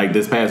before. Like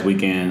this past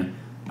weekend,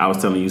 I was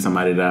telling you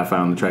somebody that I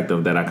found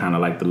attractive that I kind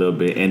of liked a little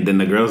bit, and then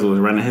the girls was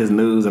running his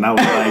news, and I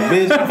was like,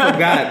 "Bitch, I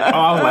forgot." Oh,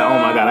 I was like, "Oh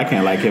my god, I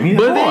can't like him." He's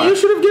but then you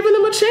should have given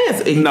him a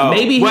chance. No,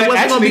 maybe he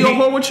wasn't going to be on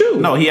board with you.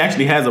 No, he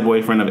actually has a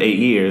boyfriend of 8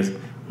 years,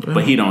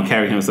 but he don't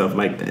carry himself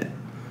like that.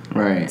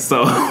 Right.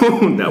 So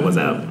that was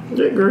out.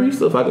 Yeah, girl, you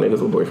still fucking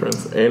niggas with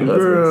boyfriends and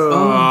husbands.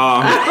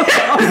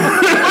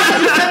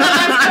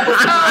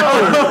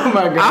 Oh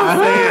my god. I'm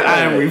saying I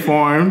am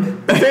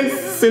reformed.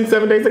 Since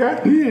 7 days ago?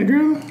 Yeah,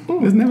 girl.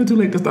 It's never too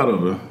late to start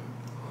over.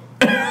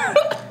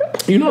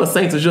 You know a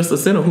saint is just a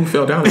sinner who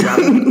fell down and got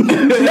it.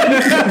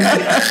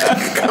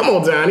 Come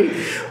on, Johnny.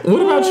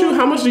 What about you?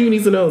 How much do you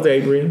need to know,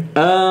 Daebrian?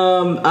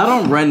 I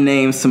don't run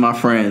names to my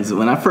friends.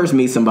 When I first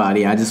meet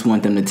somebody, I just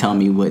want them to tell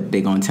me what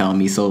they're gonna tell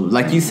me. So,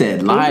 like you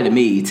said, lie to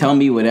me, tell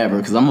me whatever,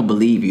 because I'm gonna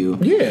believe you.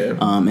 Yeah.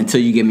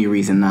 Until you give me a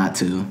reason not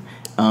to.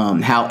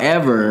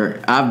 However,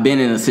 I've been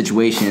in a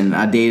situation.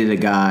 I dated a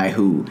guy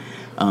who,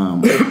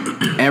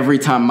 every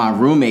time my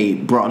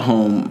roommate brought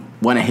home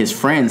one of his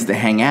friends to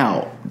hang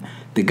out,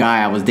 the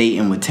guy I was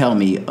dating would tell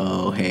me,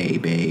 "Oh, hey,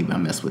 babe, I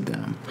messed with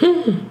them."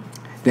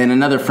 Then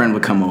another friend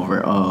would come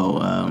over.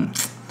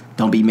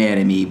 Don't be mad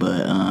at me,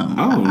 but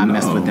I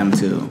messed with them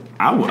too.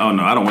 No,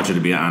 I don't want you to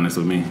be honest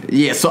with me.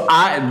 Yeah, so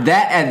in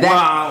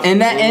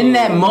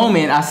that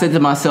moment, I said to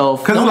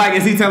myself, because like,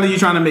 is he telling you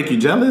trying to make you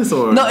jealous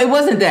or? No, it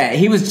wasn't that.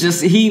 He was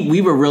just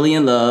we were really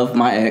in love,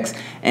 my ex,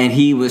 and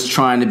he was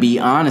trying to be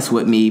honest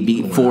with me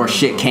before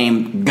shit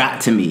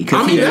got to me.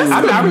 I mean, that's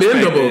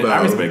commendable, though.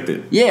 I respect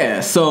it. Yeah.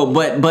 So,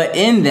 but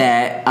in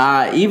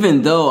that,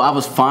 even though I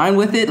was fine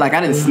with it, like I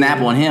didn't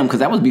snap on him because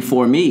that was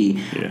before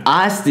me. Yeah.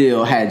 I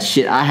still had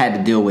shit I had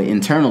to deal with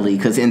internally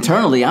because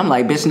internally I'm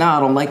like, bitch, now I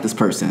don't like this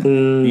person.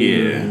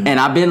 Yeah. And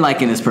I've been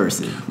liking this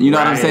person. You know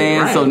what I'm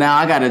saying? Right. So now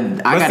I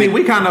gotta. See,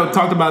 we kind of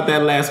talked about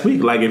that last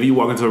week. Like, if you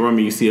walk into a room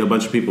and you see a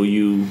bunch of people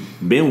you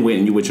been with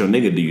and you with your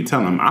nigga, do you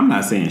tell them? I'm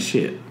not saying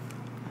shit.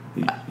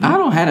 I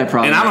don't have that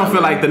problem. And I don't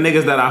feel like the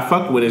niggas that I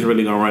fuck with is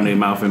really gonna run their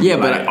mouth and be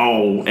like,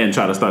 and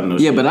try to start no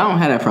shit. Yeah, but I don't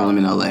have that problem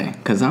in LA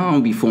because I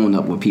don't be fooling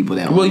up with people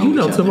that don't know you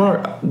know, each other.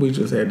 tomorrow, we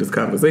just had this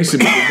conversation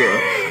with the girl.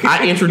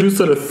 I introduced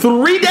her to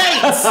 3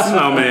 dates.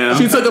 No, man.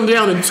 She took them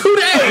down in 2 days.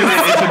 You didn't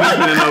introduce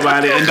me to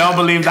nobody, and don't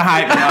believe the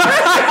hype,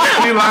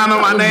 y'all. You lying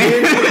on my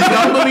name.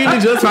 Don't believe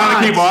it, just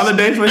trying to keep all the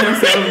dates for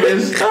himself,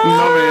 bitch. No,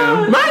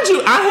 man. Mind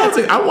you,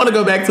 I want to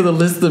go back to the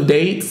list of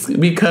dates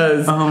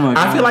because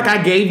I feel like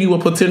I gave you a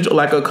potential,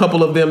 like a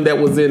couple of them that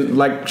was in,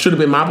 like, should have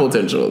been my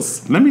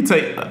potentials. Let me tell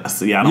you.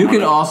 You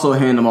can also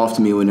hand them off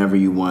to me whenever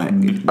you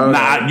want. Okay.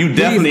 Nah, you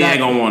definitely ain't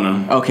gonna want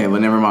them. Okay,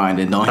 well, never mind.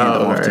 Then don't hand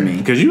them off to me.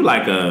 Because you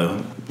like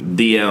a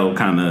DL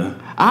kind of.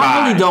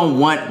 I really don't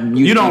want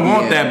you. You don't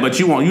want that, but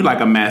you like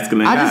a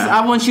masculine guy.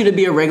 I want you to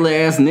be a regular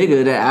ass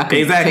nigga that I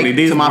can take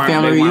to my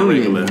family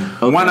reunion.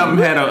 Okay. One of them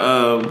had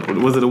a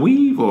was it a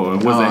weave or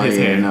was that his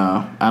hair?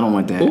 No, I don't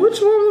want that. Which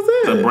one was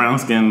that? The brown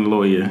skinned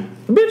lawyer.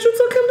 Bitch, you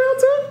took him down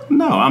too?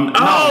 No, girl,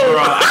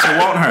 I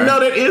want her. No,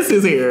 that is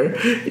his hair.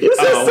 You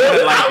said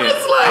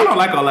I don't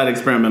like all that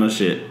experimental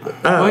shit.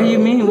 What do you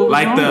mean? What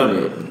like I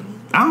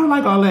don't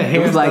like all that hair.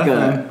 It was like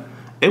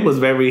it was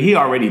he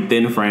already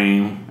thin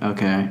frame.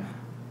 Okay.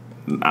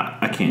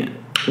 I can't.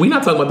 We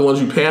not talking about the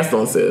ones you passed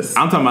on, sis.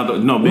 I'm talking about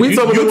you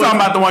talking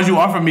about the ones you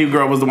offered me,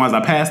 girl, was the ones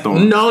I passed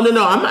on. No,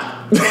 I'm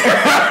not.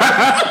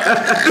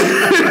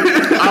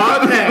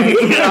 Okay,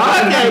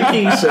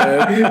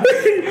 Keisha.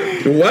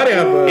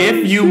 Whatever.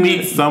 If you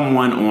meet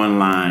someone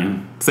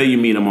online, say you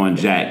meet them on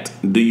Jacked,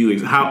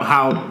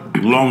 how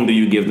long do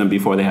you give them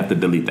before they have to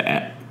delete the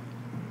app?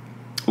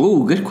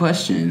 Ooh, good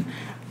question.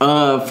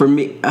 For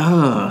me,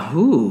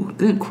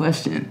 good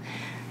question.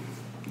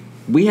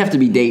 We have to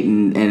be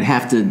dating and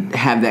have to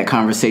have that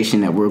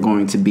conversation that we're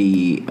going to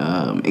be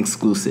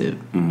exclusive.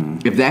 Mm-hmm.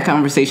 If that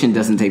conversation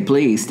doesn't take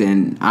place,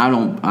 then I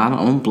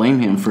don't blame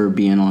him for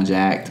being on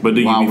Jacked. But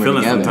do you be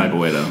feeling some type of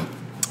way though?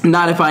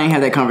 Not if I ain't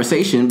had that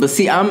conversation. But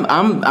see,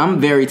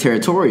 I'm very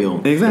territorial.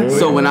 Exactly.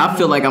 So when I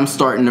feel like I'm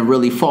starting to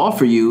really fall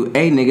for you,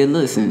 hey nigga,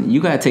 listen, you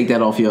gotta take that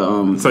off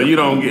your So you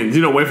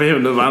don't wait for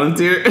him to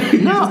volunteer?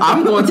 No,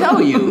 I'm gonna tell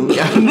you,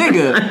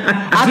 nigga.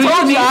 I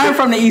told you I am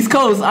from the East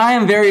Coast. I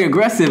am very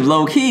aggressive,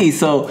 low key.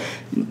 So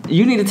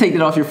you need to take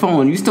that off your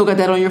phone. You still got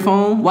that on your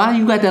phone? Why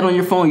you got that on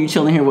your phone? You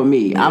chilling here with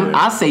me? Yeah.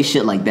 I say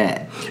shit like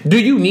that. Do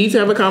you need to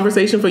have a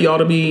conversation for y'all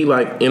to be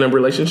like in a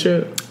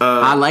relationship?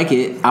 I like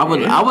it. I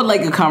would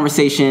like a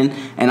conversation,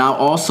 and I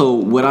also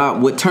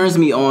what turns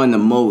me on the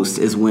most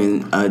is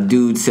when a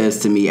dude says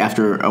to me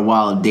after a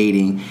while of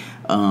dating,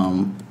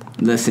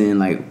 listen,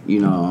 like, you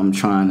know, I'm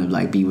trying to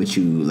like be with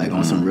you like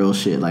on some real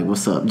shit. Like,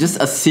 what's up?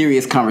 Just a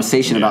serious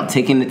conversation about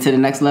taking it to the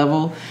next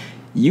level.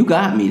 you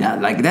got me.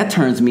 That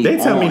turns me on.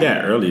 They tell me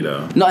that early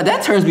though. No,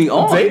 that turns me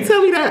on. They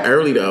tell me that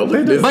early though.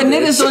 But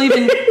niggas don't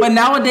even. But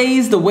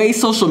nowadays, the way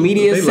social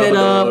media is set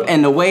up,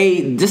 and the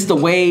way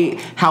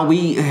how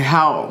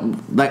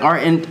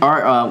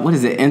our what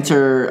is it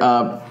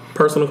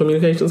personal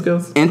communication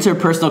skills.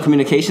 Interpersonal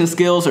communication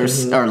skills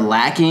are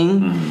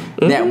lacking.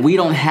 That we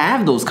don't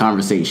have those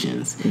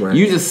conversations.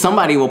 Right.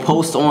 Somebody will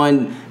post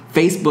on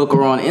Facebook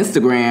or on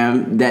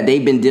Instagram that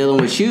they've been dealing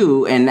with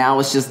you, and now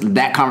it's just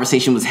that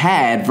conversation was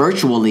had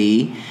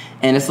virtually,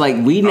 and it's like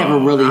we never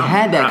really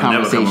had that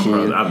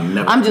conversation.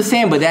 I'm just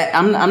saying, but that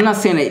I'm not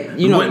saying that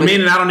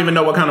meaning I don't even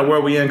know what kind of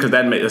world we in because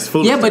that's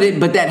foolish. Yeah,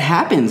 but that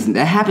happens.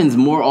 That happens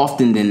more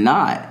often than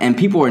not, and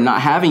people are not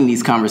having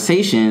these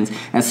conversations,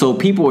 and so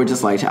people are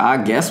just like,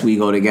 I guess we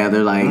go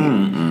together.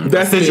 Like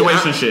that's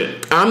situation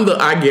shit.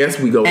 I guess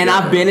we go. And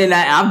together.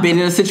 I've been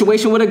in a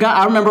situation with a guy.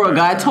 I remember a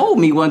guy told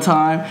me one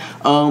time,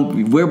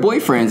 we're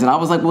boyfriends, and I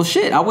was like, well,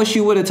 shit. I wish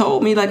you would have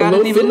told me. Like I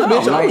didn't even know.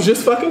 Bitch, like, I was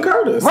just fucking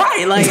Curtis.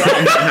 Right, like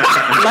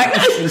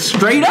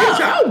straight up.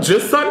 Bitch, I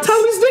just sucked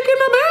Tony's dick in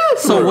the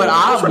bathroom. So what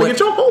I trying to get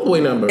your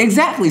homeboy number.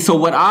 Exactly. So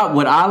what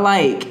I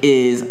like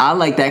is I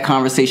like that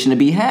conversation to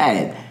be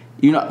had.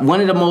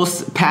 One of the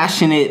most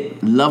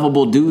passionate,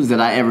 lovable dudes that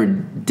I ever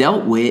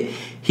dealt with,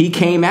 he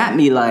came at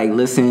me like,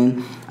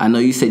 listen, I know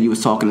you said you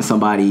was talking to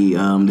somebody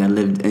that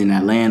lived in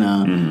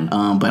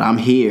Atlanta, but I'm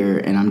here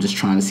and I'm just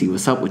trying to see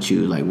what's up with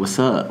you. Like, what's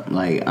up?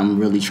 Like, I'm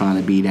really trying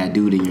to be that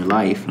dude in your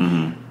life.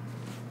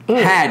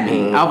 Had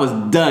me. I was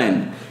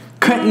done.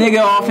 Cut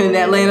nigga off in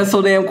Atlanta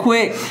so damn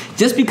quick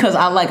just because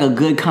I like a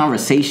good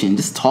conversation.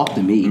 Just talk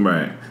to me.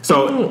 Right.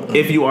 So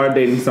if you are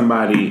dating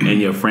somebody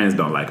and your friends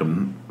don't like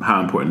them, how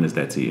important is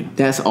that to you?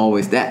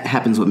 That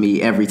happens with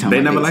me every time.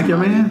 They never like your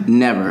man?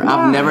 Never. Why?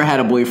 I've never had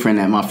a boyfriend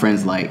that my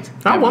friends liked.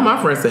 I want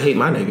my friends to hate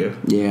my nigga.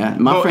 Yeah.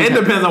 It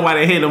depends on why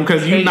they hate him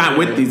because you're not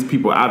with these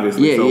people,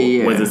 obviously.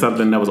 Yeah. Was it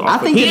something that was awful? I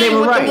think that they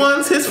were right. The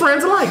ones his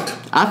friends liked.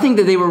 I think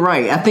that they were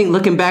right. I think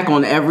looking back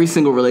on every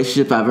single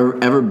relationship I've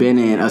ever been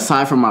in,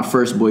 aside from my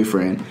first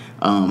boyfriend,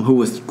 who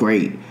was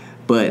great,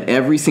 but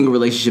every single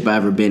relationship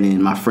I've ever been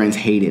in, my friends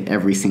hated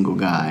every single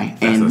guy.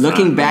 And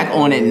looking back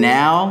on it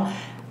now,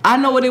 I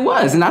know what it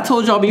was. And I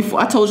told y'all before.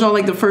 I told y'all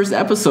like the first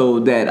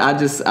episode that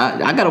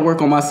I got to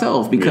work on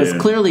myself because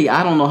clearly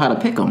I don't know how to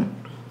pick them.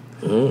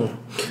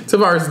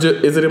 Tavarus,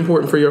 is it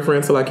important for your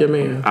friends to like your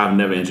man? I've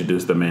never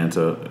introduced a man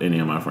to any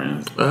of my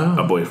friends.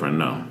 A boyfriend,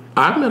 no.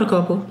 I've met a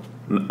couple.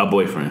 A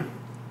boyfriend.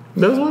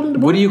 That was one of the.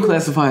 What do you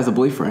classify as a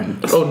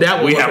boyfriend? Oh,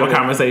 that we have a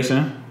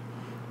conversation.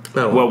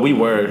 Oh. Well, we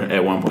were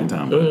at one point in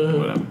time, but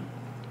whatever.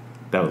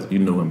 That was, you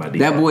knew him by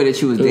default. That boy that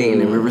you was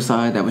dating in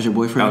Riverside, that was your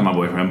boyfriend? That was my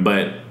boyfriend,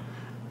 but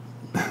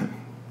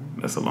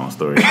that's a long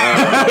story. But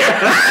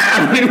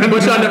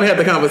y'all never had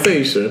the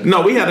conversation.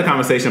 No, we had the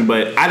conversation,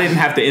 but I didn't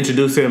have to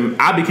introduce him.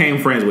 I became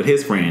friends with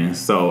his friends,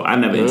 so I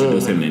never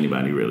introduced him to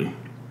anybody, really.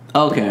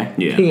 Okay.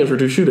 Yeah. He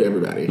introduced you to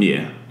everybody.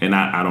 Yeah, and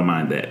I don't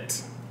mind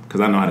that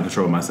because I know how to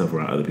control myself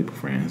around other people's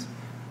friends.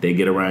 They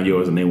get around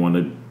yours and they want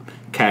to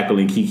cackle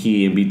and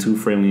kiki and be too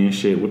friendly and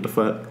shit. What the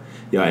fuck?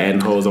 Y'all adding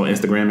hoes on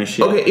Instagram and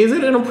shit. Okay, is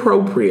it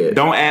inappropriate?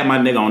 Don't add my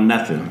nigga on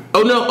nothing.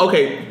 Oh no,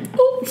 okay.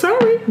 Oh,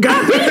 sorry.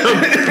 God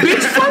damn. Bitch,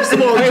 first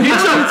of all, bitch,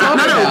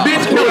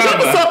 bitch, no, you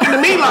was talking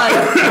to me like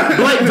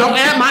don't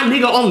add my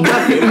nigga on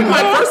nothing.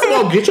 Like, first of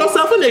all, get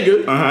yourself a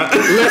nigga.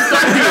 Let's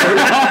start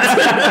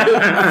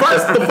here.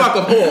 First the fuck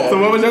of all.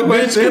 So what was your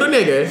question? Bitch, get a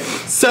nigga.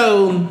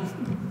 So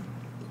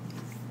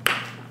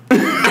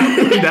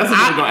that's what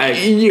I'm gonna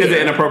ask. Yeah. Is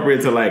it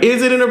inappropriate to like?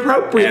 Is it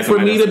inappropriate for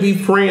me to be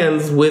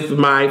friends with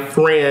my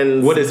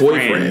friend's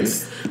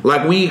boyfriends?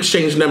 Like we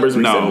exchanged numbers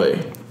recently.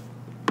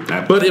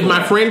 No. But if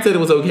my friend said it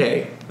was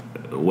okay,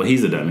 well,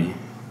 he's a dummy.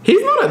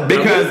 He's not a dummy.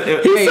 Because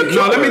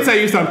let me tell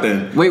you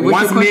something. Wait,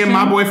 once me and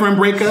my boyfriend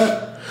break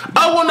up.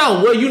 Oh well,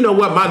 no. Well, you know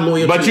what, my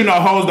loyalty. But you know,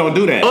 hoes don't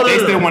do that. They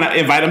still want to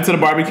invite them to the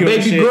barbecue.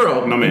 Baby and shit.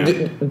 Girl, no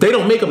man. They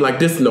don't make them like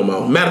this no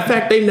more. Matter of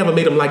fact, they never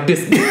made them like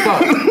this.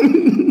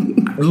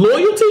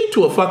 Loyalty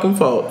to a fucking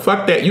fault.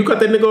 Fuck that. You cut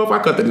that nigga off, I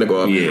cut that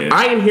nigga off. Yeah.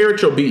 I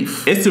inherit your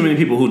beef. It's too many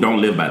people who don't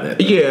live by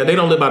that. Yeah, they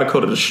don't live by the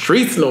code of the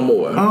streets no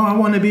more. Oh, I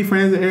want to be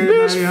friends with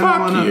everybody. Bitch,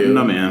 fuck you.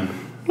 No, man.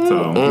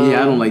 So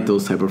yeah, I don't like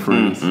those type of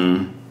friends.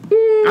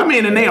 I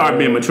mean, and they are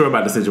being mature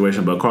about the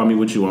situation, but call me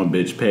what you want,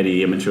 bitch.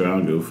 Petty, immature, I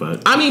don't give a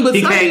fuck. I mean, but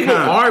some people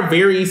are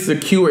very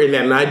secure in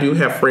that, and I do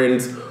have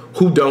friends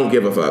who don't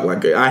give a fuck.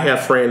 Like, I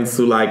have friends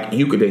who, like,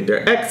 you could date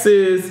their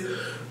exes.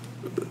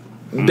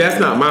 That's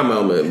not my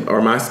moment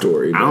or my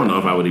story. I don't know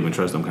if I would even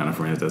trust them kind of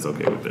friends that's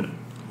okay with that.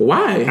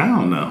 Why? I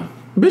don't know.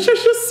 Bitch,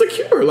 it's just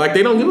secure. Like,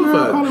 they don't give a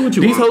fuck. Call it what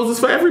you These want. hoes is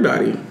for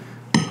everybody.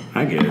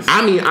 I guess.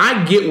 I mean,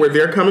 I get where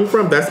they're coming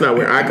from. That's not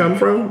where I come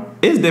from.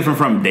 It's different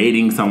from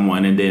dating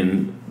someone and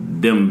then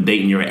them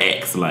dating your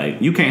ex.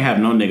 Like, you can't have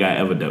no nigga I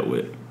ever dealt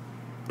with.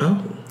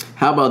 Oh.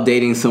 How about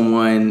dating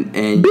someone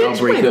and y'all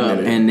break up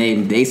and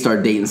then they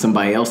start dating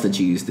somebody else that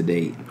you used to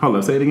date? Hold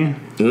up, say it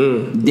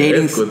again.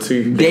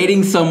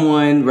 Dating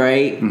someone,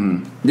 right?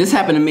 Mm-hmm. This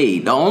happened to me.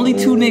 The only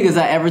two niggas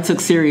I ever took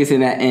serious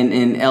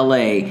in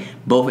LA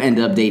both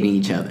ended up dating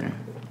each other.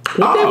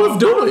 What they was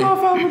doing?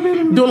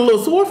 Doing a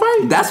little sword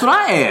fight? That's what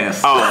I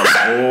asked.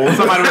 Oh,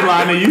 somebody was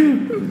lying to you?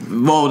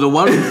 Well, the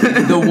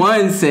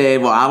one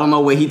said, well, I don't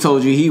know what he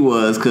told you he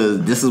was,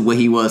 because this is what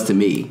he was to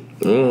me.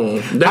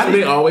 That's what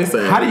they always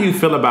say. How do you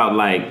feel about,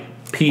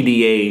 like,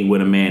 PDA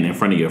with a man in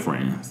front of your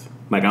friends?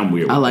 Like, I'm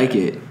weird with I like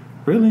that. it.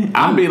 Really?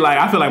 I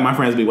feel like my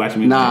friends be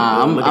watching me.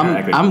 Nah, like,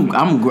 I'm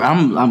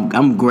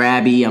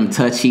grabby, I'm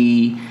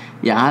touchy.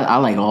 Yeah, I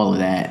like all of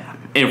that.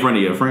 in front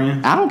of your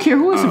friends? I don't care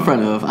who it's in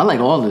front of. I like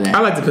all of that. I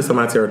like to piss on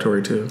my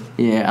territory too.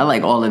 Yeah, I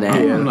like all of that. I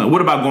don't know.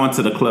 What about going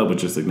to the club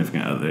with your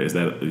significant other? Is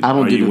that I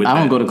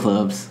don't go to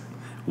clubs.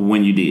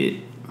 When you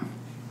did?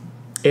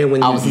 And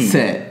when I you was a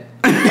set.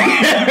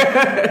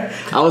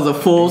 I was a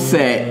full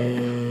set.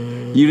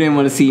 You didn't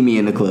want to see me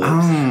in the clubs.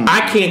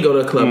 I can't go to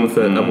a club with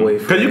a boyfriend.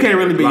 Because you can't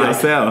really be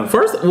yourself.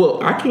 First,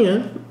 well, I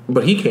can,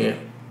 but he can't.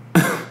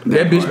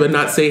 That bitch better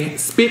not say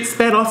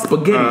spat or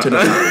spaghetti to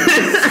the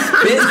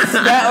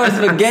Spat or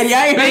spaghetti?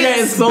 I ain't heard that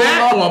in so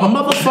spat long.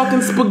 or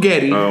motherfucking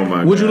spaghetti. Oh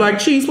my Would you God. like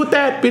cheese with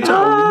that? Bitch,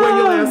 I'll wear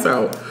your ass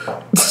out.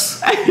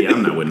 Yeah,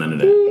 I'm not with none of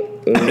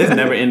that. It's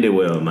never ended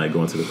well, like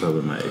going to the club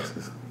with my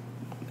exes.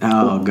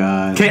 Oh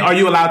God. Are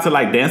you allowed to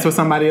like dance with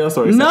somebody else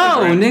or is No,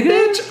 something nigga.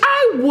 Bitch,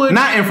 I would.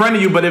 Not in front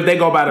of you, but if they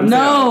go by themselves.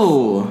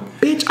 No.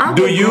 Bitch, I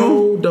Do would you?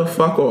 go the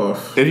fuck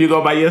off. If you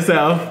go by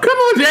yourself. Come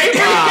on, Jay.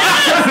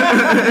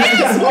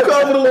 Yes, look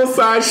over the little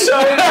side show.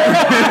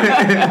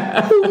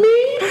 Who, me?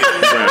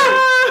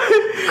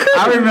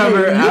 I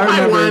remember.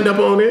 I wind up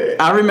on it.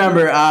 I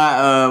remember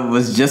I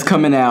was just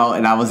coming out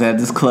and I was at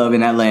this club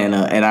in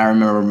Atlanta, and I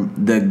remember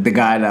the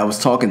guy that I was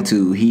talking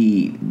to,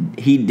 he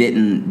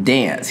didn't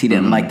dance. He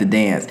didn't like to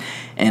dance.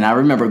 And I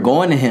remember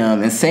going to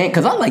him and saying,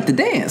 because I like to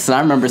dance. So I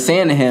remember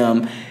saying to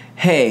him,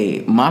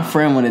 hey, my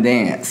friend want to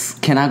dance.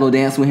 Can I go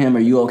dance with him? Are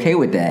you okay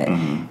with that?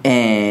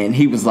 And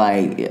he was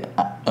like,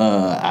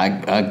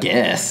 I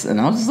guess.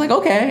 And I was just like,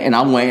 okay. And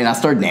I went and I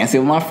started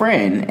dancing with my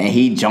friend. And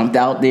he jumped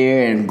out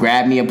there and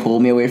grabbed me and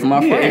pulled me away from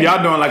my Yeah, friend. if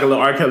y'all doing like a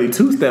little R. Kelly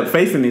two-step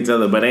facing each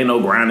other, but ain't no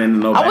grinding.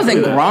 No I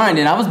wasn't back.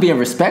 grinding. I was being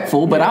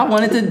respectful, but I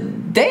wanted to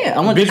dance. I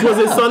wanted Bitch, to was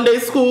it club. Sunday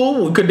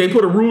school? Could they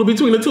put a ruler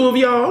between the two of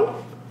y'all?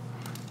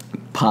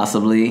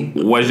 Possibly.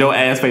 Was your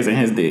ass facing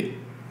his dick?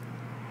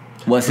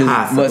 Was his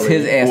ass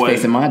What?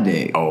 facing my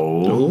dick?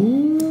 Oh.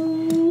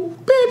 Ooh,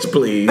 bitch,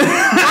 please. no,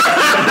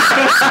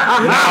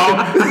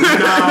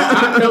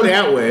 I know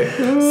that way.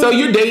 So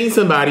you're dating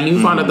somebody,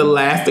 you find out the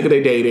last nigga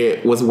they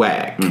dated was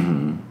whack.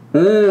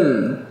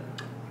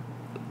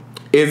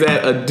 Is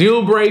that a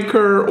deal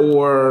breaker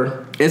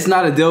or? It's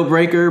not a deal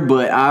breaker,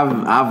 but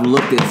I've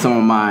looked at some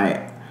of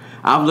my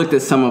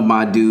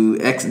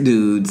ex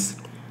dudes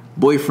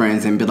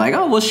boyfriends and be like,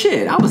 oh well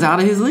shit, I was out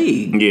of his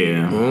league.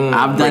 Yeah.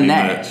 I've done Pretty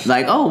that. much.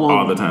 Like, oh well,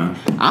 All the time.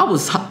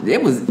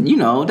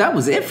 that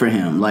was it for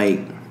him. Like,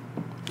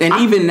 and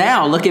even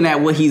now, looking at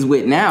what he's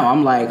with now,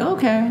 I'm like,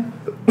 okay.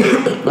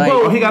 Like,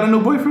 Oh, he got a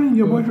new boyfriend?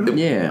 Your boyfriend?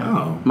 yeah,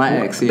 Oh. my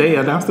ex. Yeah. They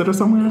announced it or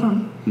somewhere or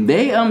something?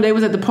 They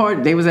was at the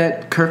party. They was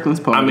at Kirkland's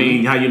party. I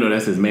mean, how you know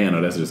that's his man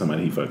or that's just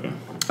somebody he fucking?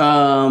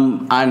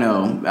 I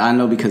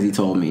know because he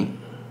told me.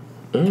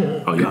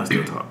 Oh, y'all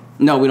still talk.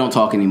 No, we don't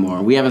talk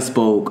anymore. We haven't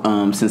spoke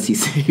since he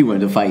said he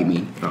wanted to fight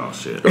me. Oh,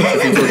 shit.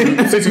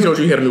 Since he told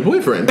you he had a new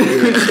boyfriend.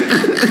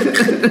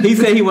 He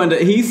said he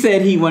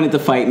wanted to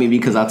fight me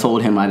because I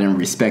told him I didn't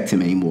respect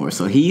him anymore.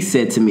 So he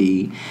said to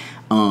me,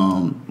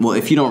 well,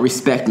 if you don't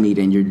respect me,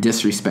 then you're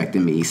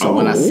disrespecting me. So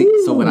when I see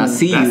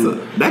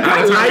you, That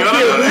kind of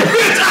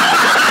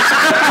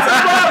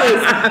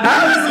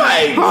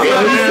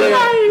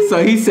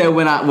so he said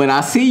when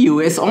I see you,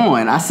 it's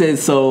on. I said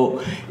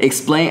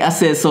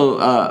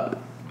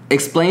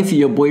explain to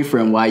your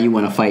boyfriend why you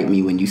want to fight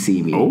me when you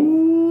see me.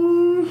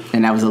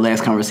 And that was the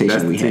last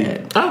conversation we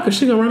had. Oh, because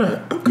she gonna run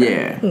up. Okay.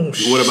 Yeah.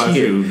 What about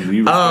you?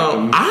 You respect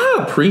him? I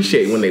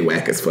appreciate when they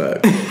whack as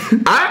fuck.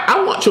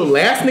 I want your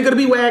last nigga to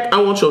be whack.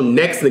 I want your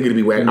next nigga to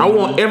be whack. I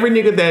want every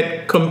nigga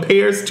that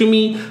compares to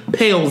me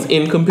pales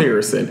in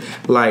comparison.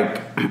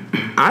 Like,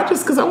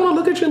 because I want to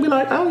look at you and be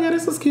like, oh yeah,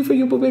 this is cute for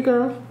you, big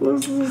girl.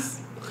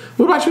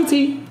 What about you,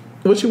 T?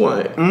 What you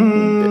want?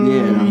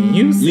 Yeah.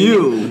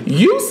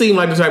 You seem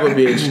like the type of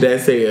bitch that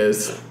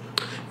says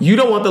you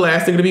don't want the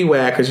last nigga to be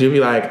whack because you'll be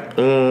like,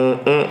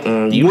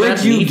 you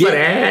left me for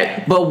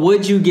that. But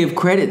would you give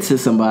credit to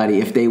somebody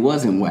if they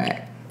wasn't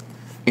whack?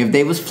 If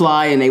they was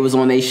fly and they was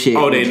on their shit,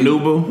 new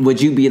boo? Would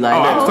you be like,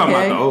 I was talking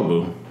okay. about the old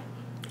boo.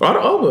 Or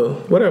the Oba,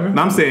 whatever.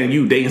 No, I'm saying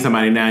you dating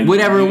somebody now.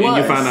 Whatever it and was.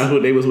 you find out who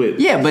they was with.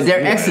 Yeah, but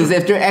their exes,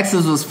 if their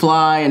exes was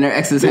fly and their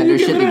exes had you their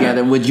give shit it that.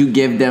 together, would you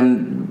give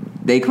them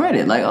they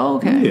credit? Like, oh,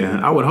 okay. Yeah,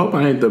 I would hope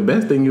I ain't the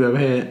best thing you ever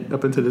had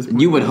up until this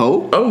point. You would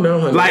hope. Oh no,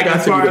 honey. Like, I got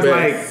as to be far the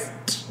as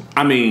best.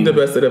 I mean, The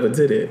best that ever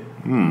did it.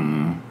 I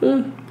don't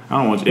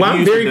want you. Well, I'm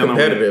used to very dealing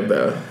competitive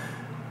though.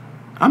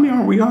 I mean,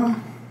 aren't we all?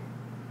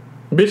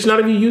 Bitch, not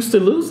if you used to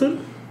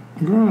losing.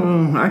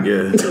 Girl, I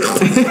guess.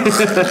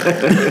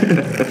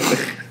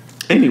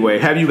 Anyway,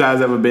 have you guys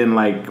ever been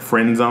like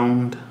friend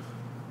zoned?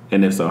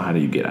 And if so, how do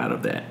you get out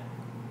of that?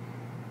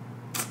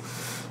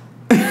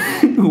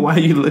 Who Why are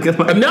you looking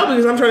like? No,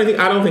 because I'm trying to think.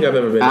 I don't think I've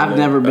ever been. I've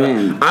never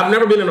been. I've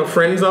never been in a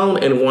friend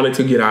zone and wanted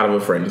to get out of a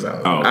friend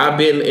zone. Oh. I've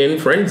been in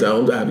friend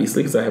zones,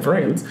 obviously, because I have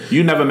friends.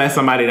 You never met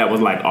somebody that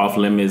was like off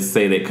limits,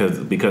 say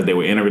that because they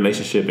were in a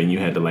relationship and you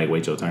had to like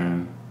wait your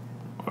turn,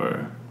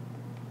 or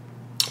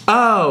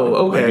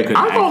Oh, okay. couldn't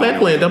I call act that on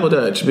playing it. double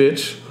dutch,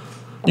 bitch.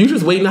 You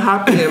just waiting to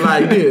hop in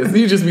like this.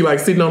 You just be like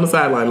sitting on the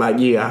sideline, like,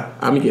 yeah,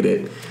 I'm gonna get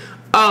it.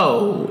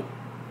 Oh,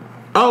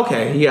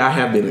 okay. Yeah, I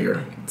have been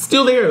there.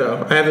 Still there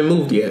though. I haven't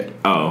moved yet.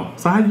 oh,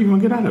 so how you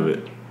gonna get out of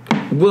it?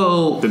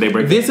 Well, Did they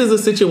break this is a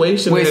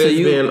situation that has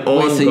been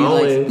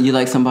ongoing. you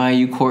like somebody,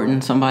 you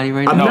courting somebody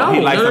right now? No,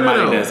 he likes no,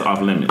 somebody no. that's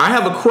off limits. I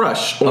have a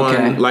crush on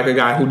Okay. like a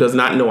guy who does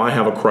not know I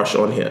have a crush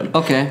on him.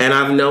 Okay. And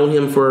I've known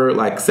him for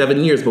like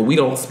 7 years, but we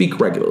don't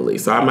speak regularly.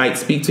 So I might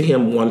speak to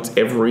him once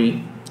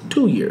every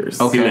 2 years.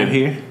 Okay. He live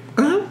here.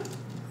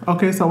 Uh-huh.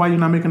 Okay, so why you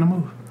not making a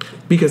move?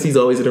 Because he's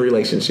always in a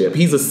relationship.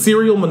 He's a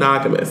serial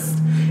monogamist.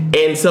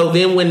 And so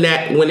then when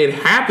it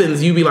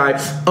happens, you be like,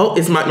 oh,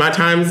 it's my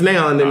time's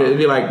now. And then it'd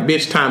be like,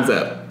 bitch, time's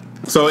up.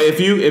 So if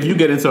you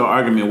get into an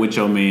argument with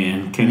your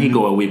man, can he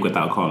go a week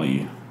without calling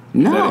you?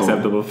 No. Is that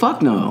acceptable?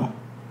 Fuck no.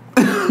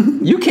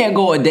 You can't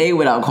go a day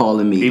without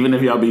calling me. Even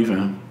if y'all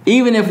beefing?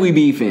 Even if we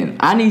beefing,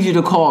 I need you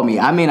to call me.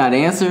 I may not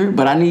answer,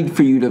 but I need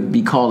for you to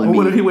be calling Well, me.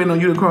 what if he waiting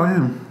on you to call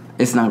him?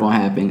 It's not gonna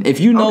happen.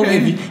 If you know,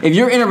 Okay. if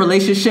you're in a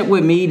relationship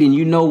with me, then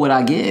you know what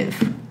I give.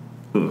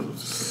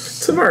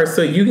 Tavarus,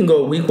 so you can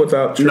go a week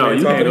without No, talking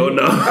you can't to go, me?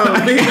 no. Oh,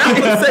 bitch,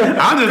 I was saying,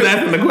 I'm just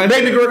asking the question.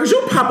 baby girl, because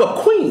you pop up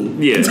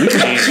queen. Yeah, you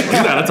can't. You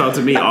gotta talk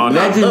to me all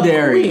night.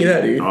 Legendary. Queen,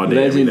 honey. All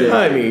day, every Legendary.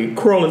 day. Honey,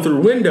 crawling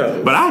through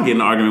windows. But I get in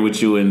an argument with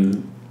you,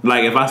 and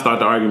like if I start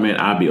the argument,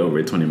 I'll be over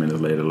it 20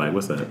 minutes later. Like,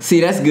 what's up? See,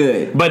 that's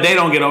good. But they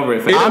don't get over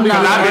it fast. I'm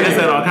not. I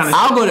said all kind of.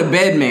 I'll go to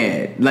bed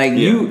mad. Like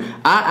you,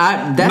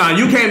 I. That's, No,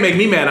 you can't make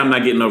me mad. I'm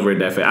not getting over it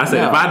that fast. I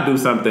said No. if I do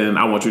something,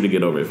 I want you to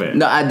get over it fast.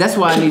 No, that's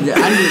why I need.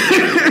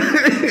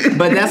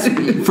 But that's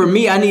for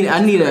me. I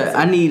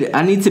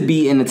need to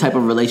be in the type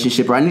of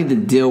relationship, or I need to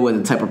deal with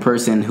the type of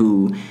person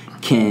who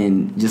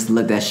can just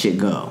let that shit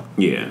go.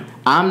 Yeah.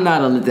 I'm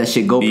not a let that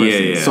shit go person.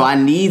 Yeah. So I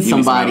need You need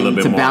somebody a somebody little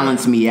bit to more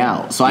balance me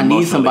out. So I need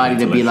emotionally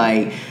somebody to be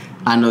intellectual. like,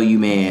 I know you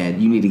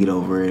mad. You need to get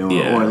over it, or,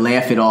 Yeah. or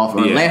laugh it off,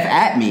 or Yeah. laugh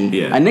at me.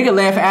 Yeah. A nigga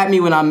laugh at me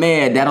when I'm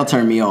mad. That'll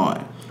turn me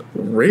on.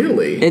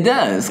 Really? It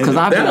does, because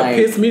I'll be That'll like,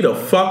 piss me the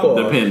fuck off.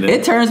 Dependent.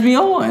 it turns me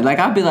on. Like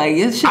I'll be like,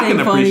 this shit I can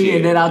ain't funny, appreciate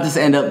and then it. I'll just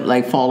end up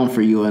like falling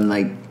for you and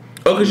like.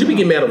 Oh, because you be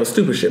getting mad over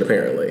stupid shit,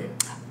 apparently.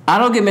 I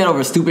don't get mad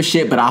over stupid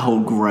shit, but I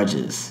hold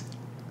grudges.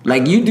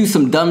 Like you do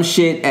some dumb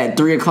shit at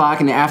 3:00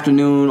 in the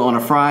afternoon on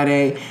a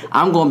Friday,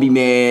 I'm gonna be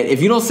mad.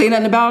 If you don't say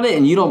nothing about it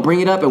and you don't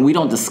bring it up and we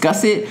don't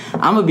discuss it,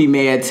 I'm gonna be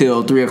mad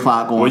till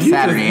 3:00 on Well, you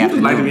Saturday just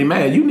afternoon. like to be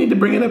mad. You need to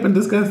bring it up and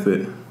discuss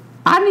it.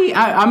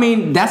 I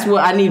mean, that's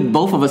what I need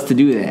both of us to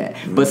do that.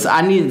 But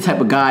I need the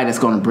type of guy that's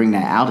gonna bring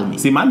that out of me.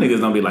 See, my niggas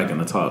don't be liking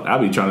to talk. I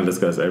be trying to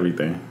discuss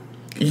everything.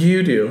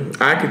 You do.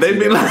 I could They see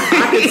be that. like-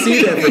 I could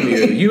see that from you.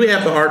 You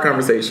have the hard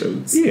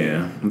conversations.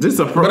 Yeah, just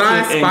approach. But I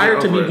it and aspire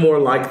get to over be it. more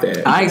like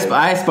that. I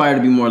aspire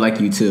to be more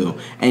like you too,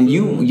 and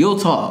you'll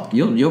talk,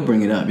 you'll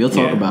bring it up, you'll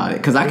talk Yeah. about it,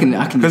 because I can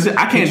Because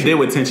I can't deal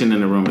with tension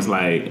in the room. It's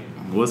like,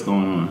 what's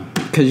going on?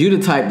 Because you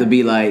the type to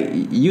be like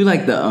you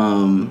like the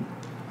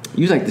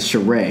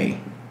charade.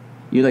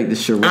 You like the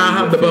charade.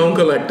 I'm the bone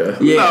collector.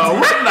 Yeah.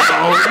 No,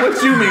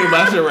 what you mean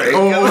by charade?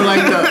 Or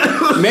like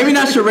the maybe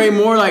not charade,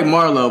 more like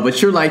Marlo, but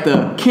you're like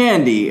the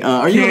Candy.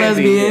 Are you a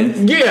Candy,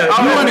 lesbian? Yeah. You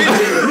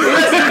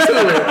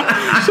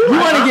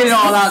want to get it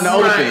all out in the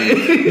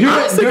open.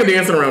 I'm sick of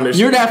dancing around this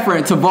You're shit. that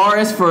friend.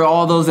 Tavares, for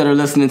all those that are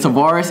listening,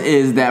 Tavares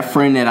is that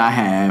friend that I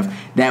have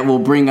that will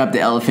bring up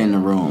the elephant in the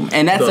room,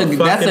 and that's The a good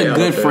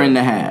fucking friend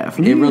to have.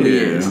 It really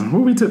is.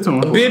 Who we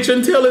tiptoeing? Bitch,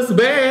 until it's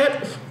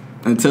bad.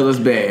 Until it's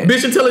bad.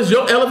 Bitch, until it's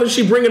your elephant,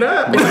 she bring it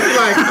up. And you be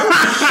like,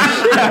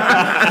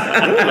 oh,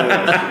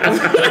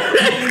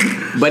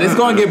 But it's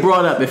going to get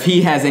brought up if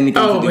he has anything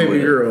oh to do baby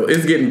with it. girl,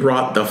 it's getting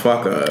brought the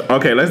fuck up.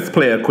 Okay, let's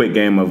play a quick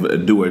game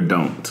of do or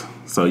don't.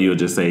 So you'll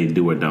just say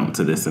do or don't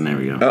to this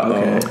scenario.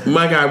 Uh-oh.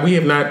 My God, we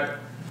have not...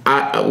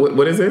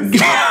 what is this?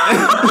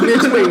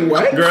 Bitch, wait,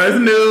 what? Girl, it's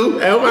new.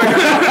 Oh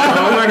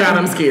my God,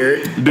 I'm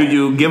scared. Do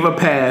you give a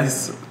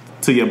pass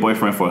to your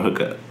boyfriend for a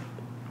hookup?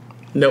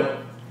 Nope.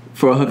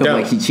 For a hookup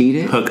Don't. like he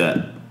cheated?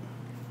 Hookup.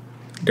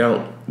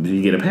 Don't. Do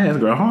you get a pass,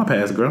 girl? Hard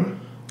pass, girl.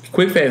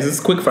 Quick fast. This is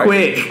quick fight.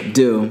 Quick.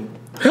 Do.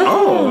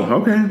 Oh,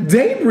 okay.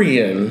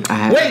 Daebrian. I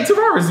have- Wait,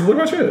 Tavarus, what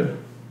about you?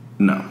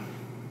 No,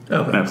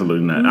 Okay.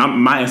 absolutely not.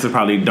 My answer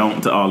probably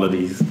don't to all of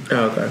these.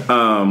 Oh, okay.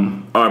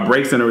 Are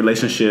breaks in a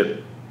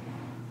relationship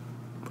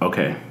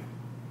okay?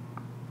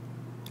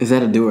 Is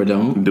that a do or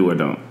don't? Do or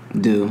don't?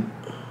 Do.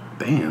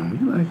 Damn,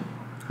 you like...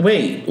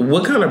 Wait,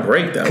 what kind of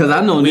break though? 'Cause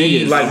I know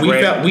we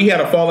niggas- we had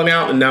a falling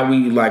out and now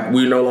we're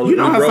no longer. You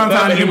know we how broke up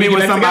sometimes and you then be we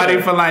with get back somebody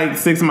together? for like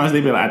 6 months,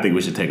 they be like, I think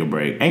we should take a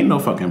break. Ain't no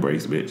fucking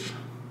breaks, bitch.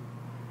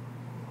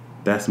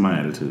 That's my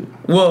attitude.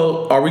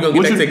 Well, are we gonna get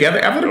What back you- together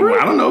after the break?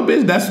 I don't know,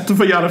 bitch. That's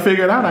for y'all to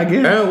figure it out, I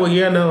guess. Oh well,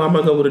 yeah, no, I'm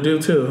gonna go with a do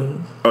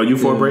too. Oh, you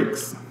for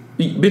breaks?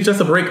 Bitch, that's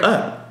a break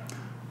up.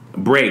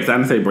 Breaks. I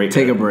didn't say break.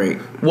 Take a break.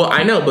 Well,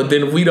 I know, but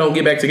then if we don't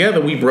get back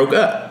together, we broke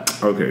up.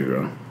 Okay,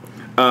 girl.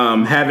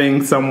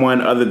 Having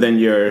someone other than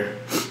your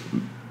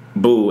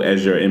boo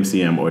as your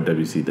MCM or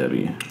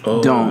WCW.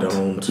 Oh,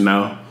 Don't.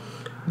 No.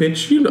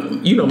 Bitch,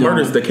 you know,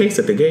 murder's the case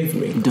that they gave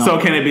me. Don't. So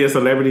can it be a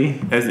celebrity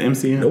as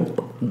MCM?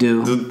 Nope.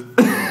 Do.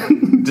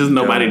 Just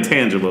nobody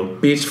tangible.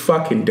 Bitch,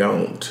 fucking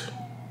don't.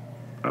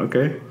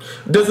 Okay.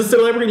 Does a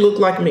celebrity look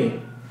like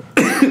me?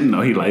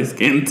 No, he light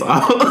skinned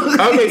tall.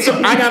 Okay,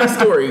 so I got a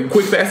story.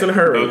 Quick, fast, and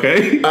hurry.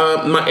 Okay.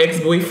 My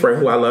ex-boyfriend,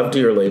 who I love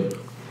dearly,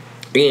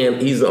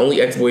 and he's the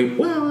only ex-boy.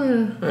 Well,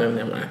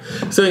 never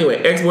mind. So anyway,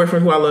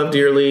 ex-boyfriend who I love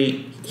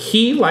dearly,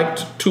 he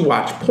liked to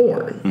watch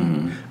porn.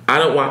 Mm-hmm. I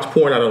don't watch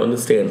porn. I don't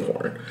understand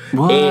porn.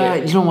 What?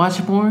 And You don't watch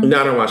porn?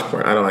 no, I don't watch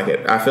porn. I don't like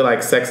it. I feel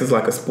like sex is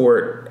like a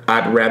sport.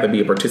 I'd rather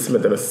be a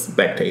participant than a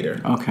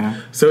spectator. Okay.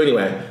 So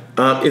anyway,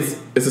 it's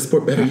a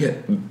sport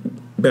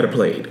better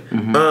played.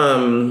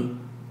 Mm-hmm.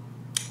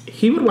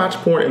 He would watch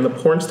porn, and the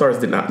porn stars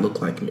did not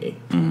look like me.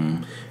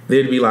 Mm-hmm.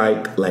 They'd be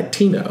like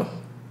Latino.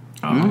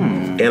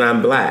 And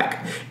I'm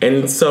black.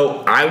 And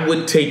so I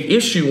would take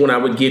issue when I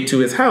would get to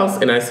his house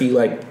and I see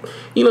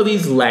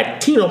these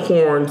Latino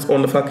porns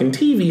on the fucking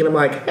TV, and I'm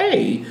like,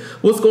 hey,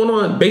 what's going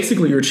on?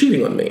 Basically, you're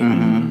cheating on me.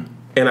 Mm-hmm.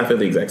 And I feel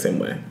the exact same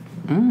way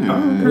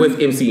with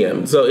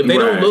MCM. So if they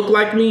don't look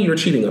like me, you're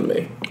cheating on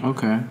me.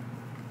 Okay.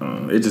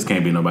 It just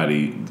can't be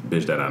nobody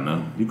bitch that I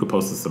know. You could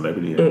post a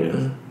celebrity, I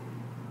guess.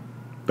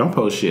 Don't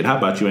post shit. How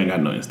about you ain't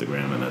got no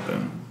Instagram or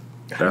nothing?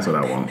 That's what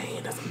I want.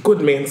 Man, that's a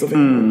good man.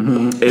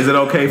 Mm-hmm. Is it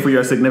okay for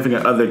your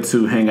significant other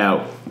to hang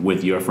out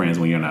with your friends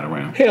when you're not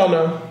around? Hell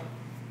no.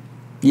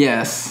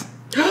 Yes.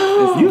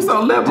 You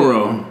so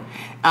liberal.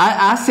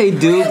 I say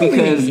do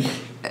because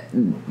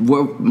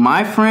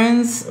my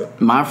friends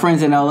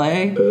in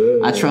LA,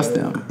 I trust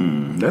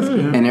them. That's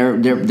good.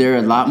 And they're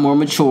a lot more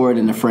mature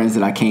than the friends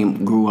that I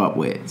grew up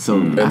with.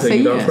 So I say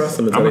you yes. don't trust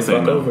them until I'ma they say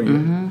fuck no. over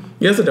you.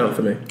 Yes or no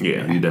for me?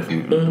 Yeah, you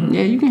definitely.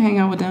 Yeah, you can hang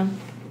out with them.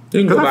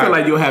 Because I feel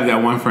like you'll have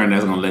that one friend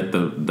that's gonna let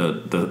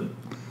the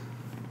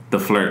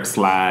flirt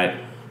slide.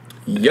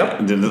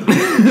 Yep.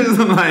 Just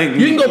like,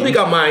 You can go pick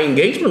up my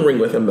engagement ring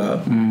with him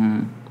though.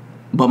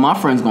 But my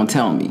friend's gonna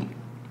tell me.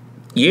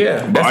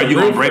 Yeah. But are you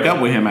gonna break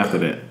up with him after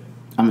that?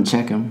 I'm gonna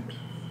check him.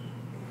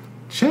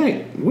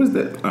 Check. What's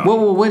that?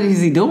 Oh. What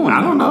is he doing?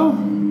 I don't know.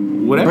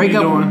 Whatever Break you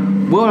up.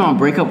 doing. Well, don't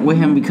break up with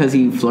him because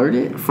he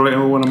flirted. Flirting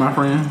with one of my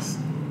friends.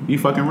 You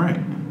fucking right.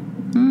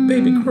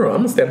 Baby girl, I'm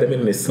gonna stab them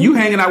in this. You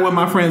hanging out with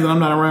my friends and I'm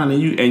not around,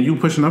 and you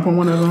pushing up on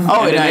one of them.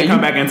 Oh, and then they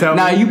come back and tell me.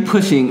 Now you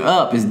pushing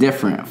up is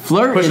different.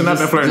 Flirting Pushing up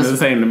and flirting is the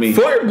same to me.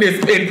 Flirting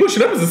and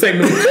pushing up is the same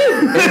to me too. Is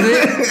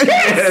it?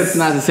 Yes. It's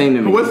not the same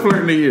to me. What's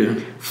flirting to you?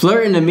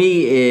 Flirting to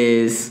me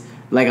is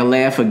like a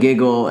laugh, a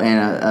giggle,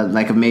 and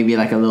maybe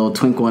like a little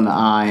twinkle in the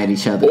eye at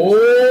each other.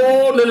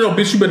 Oh no,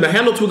 bitch! You better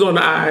handle twinkle in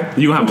the eye.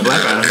 You have a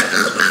black eye.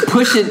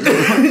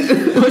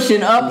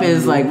 Pushing up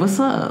is like, what's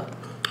up?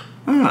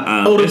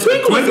 Oh, the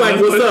twinkle is like,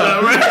 what's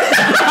up? Right?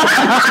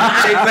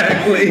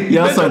 Exactly.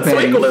 Y'all so The petty.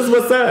 twinkle is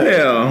what's up.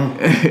 Hell.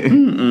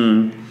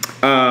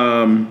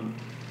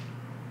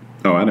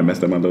 Oh, I done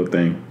messed up my little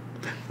thing.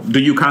 Do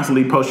you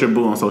constantly post your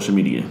boo on social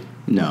media?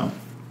 No.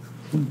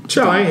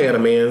 Child, I ain't had a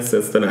man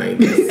since the 90s.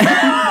 Which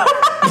I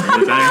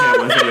ain't had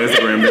one since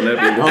Instagram. But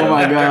let me Oh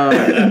my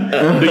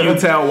god. Do you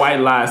tell white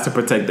lies to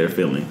protect their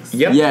feelings?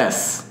 Yep.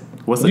 Yes.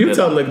 What's a You good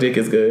tell them the dick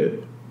is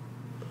good.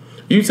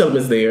 You tell them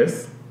it's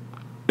theirs.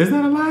 Is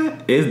that a lie?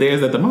 Is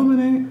theirs at the moment,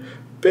 ain't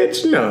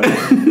Bitch, no.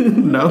 it?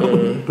 No.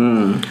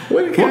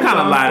 What What kind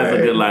of lie is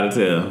a good lie to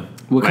tell?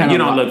 What Like, kind you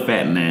of don't li- look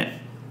fat in that.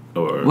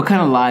 Or What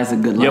kind of lie is a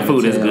good lie? your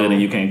food to is tell? good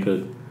and you can't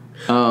cook.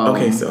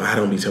 Okay, so I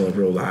don't be telling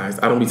real lies.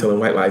 I don't be telling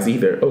white lies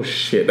either. Oh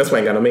shit, that's why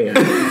I ain't got a man.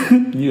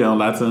 You don't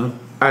lie to them?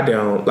 I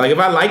don't. Like if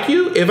I like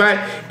you, if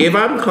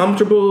I'm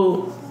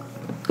comfortable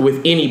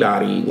with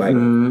anybody, like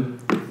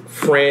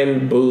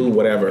friend, boo,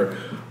 whatever,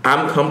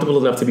 I'm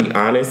comfortable enough to be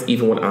honest,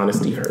 even when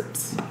honesty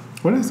hurts.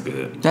 Well, that's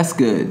good. That's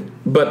good.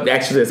 But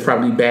actually, that's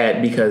probably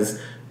bad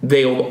because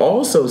they'll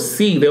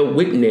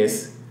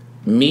witness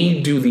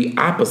me do the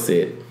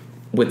opposite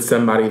with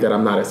somebody that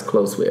I'm not as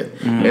close with.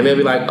 And they'll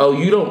be like, oh,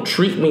 you don't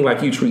treat me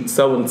like you treat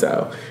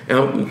so-and-so. And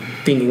I'm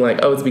thinking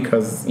like, oh, it's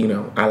because,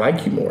 I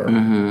like you more.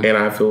 And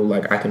I feel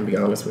like I can be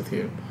honest with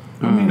you.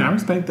 I mean, I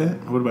respect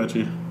that. What about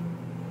you?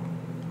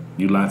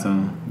 You lie to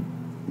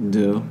them?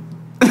 Do.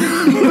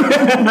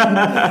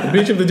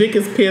 Bitch, if the dick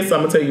is pissed, I'm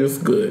going to tell you it's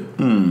good.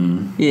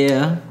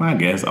 Yeah. Well, I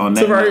guess on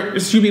that. So,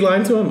 right, should you be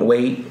lying to him?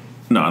 Wait.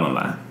 No, I don't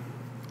lie.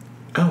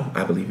 Oh,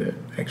 I believe it,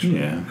 actually.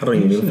 Yeah. I don't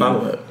even need to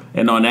follow up.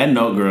 And on that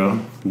note,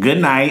 girl, good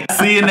night.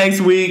 See you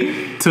next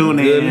week. Tune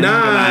in. Good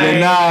night. Good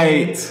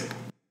night.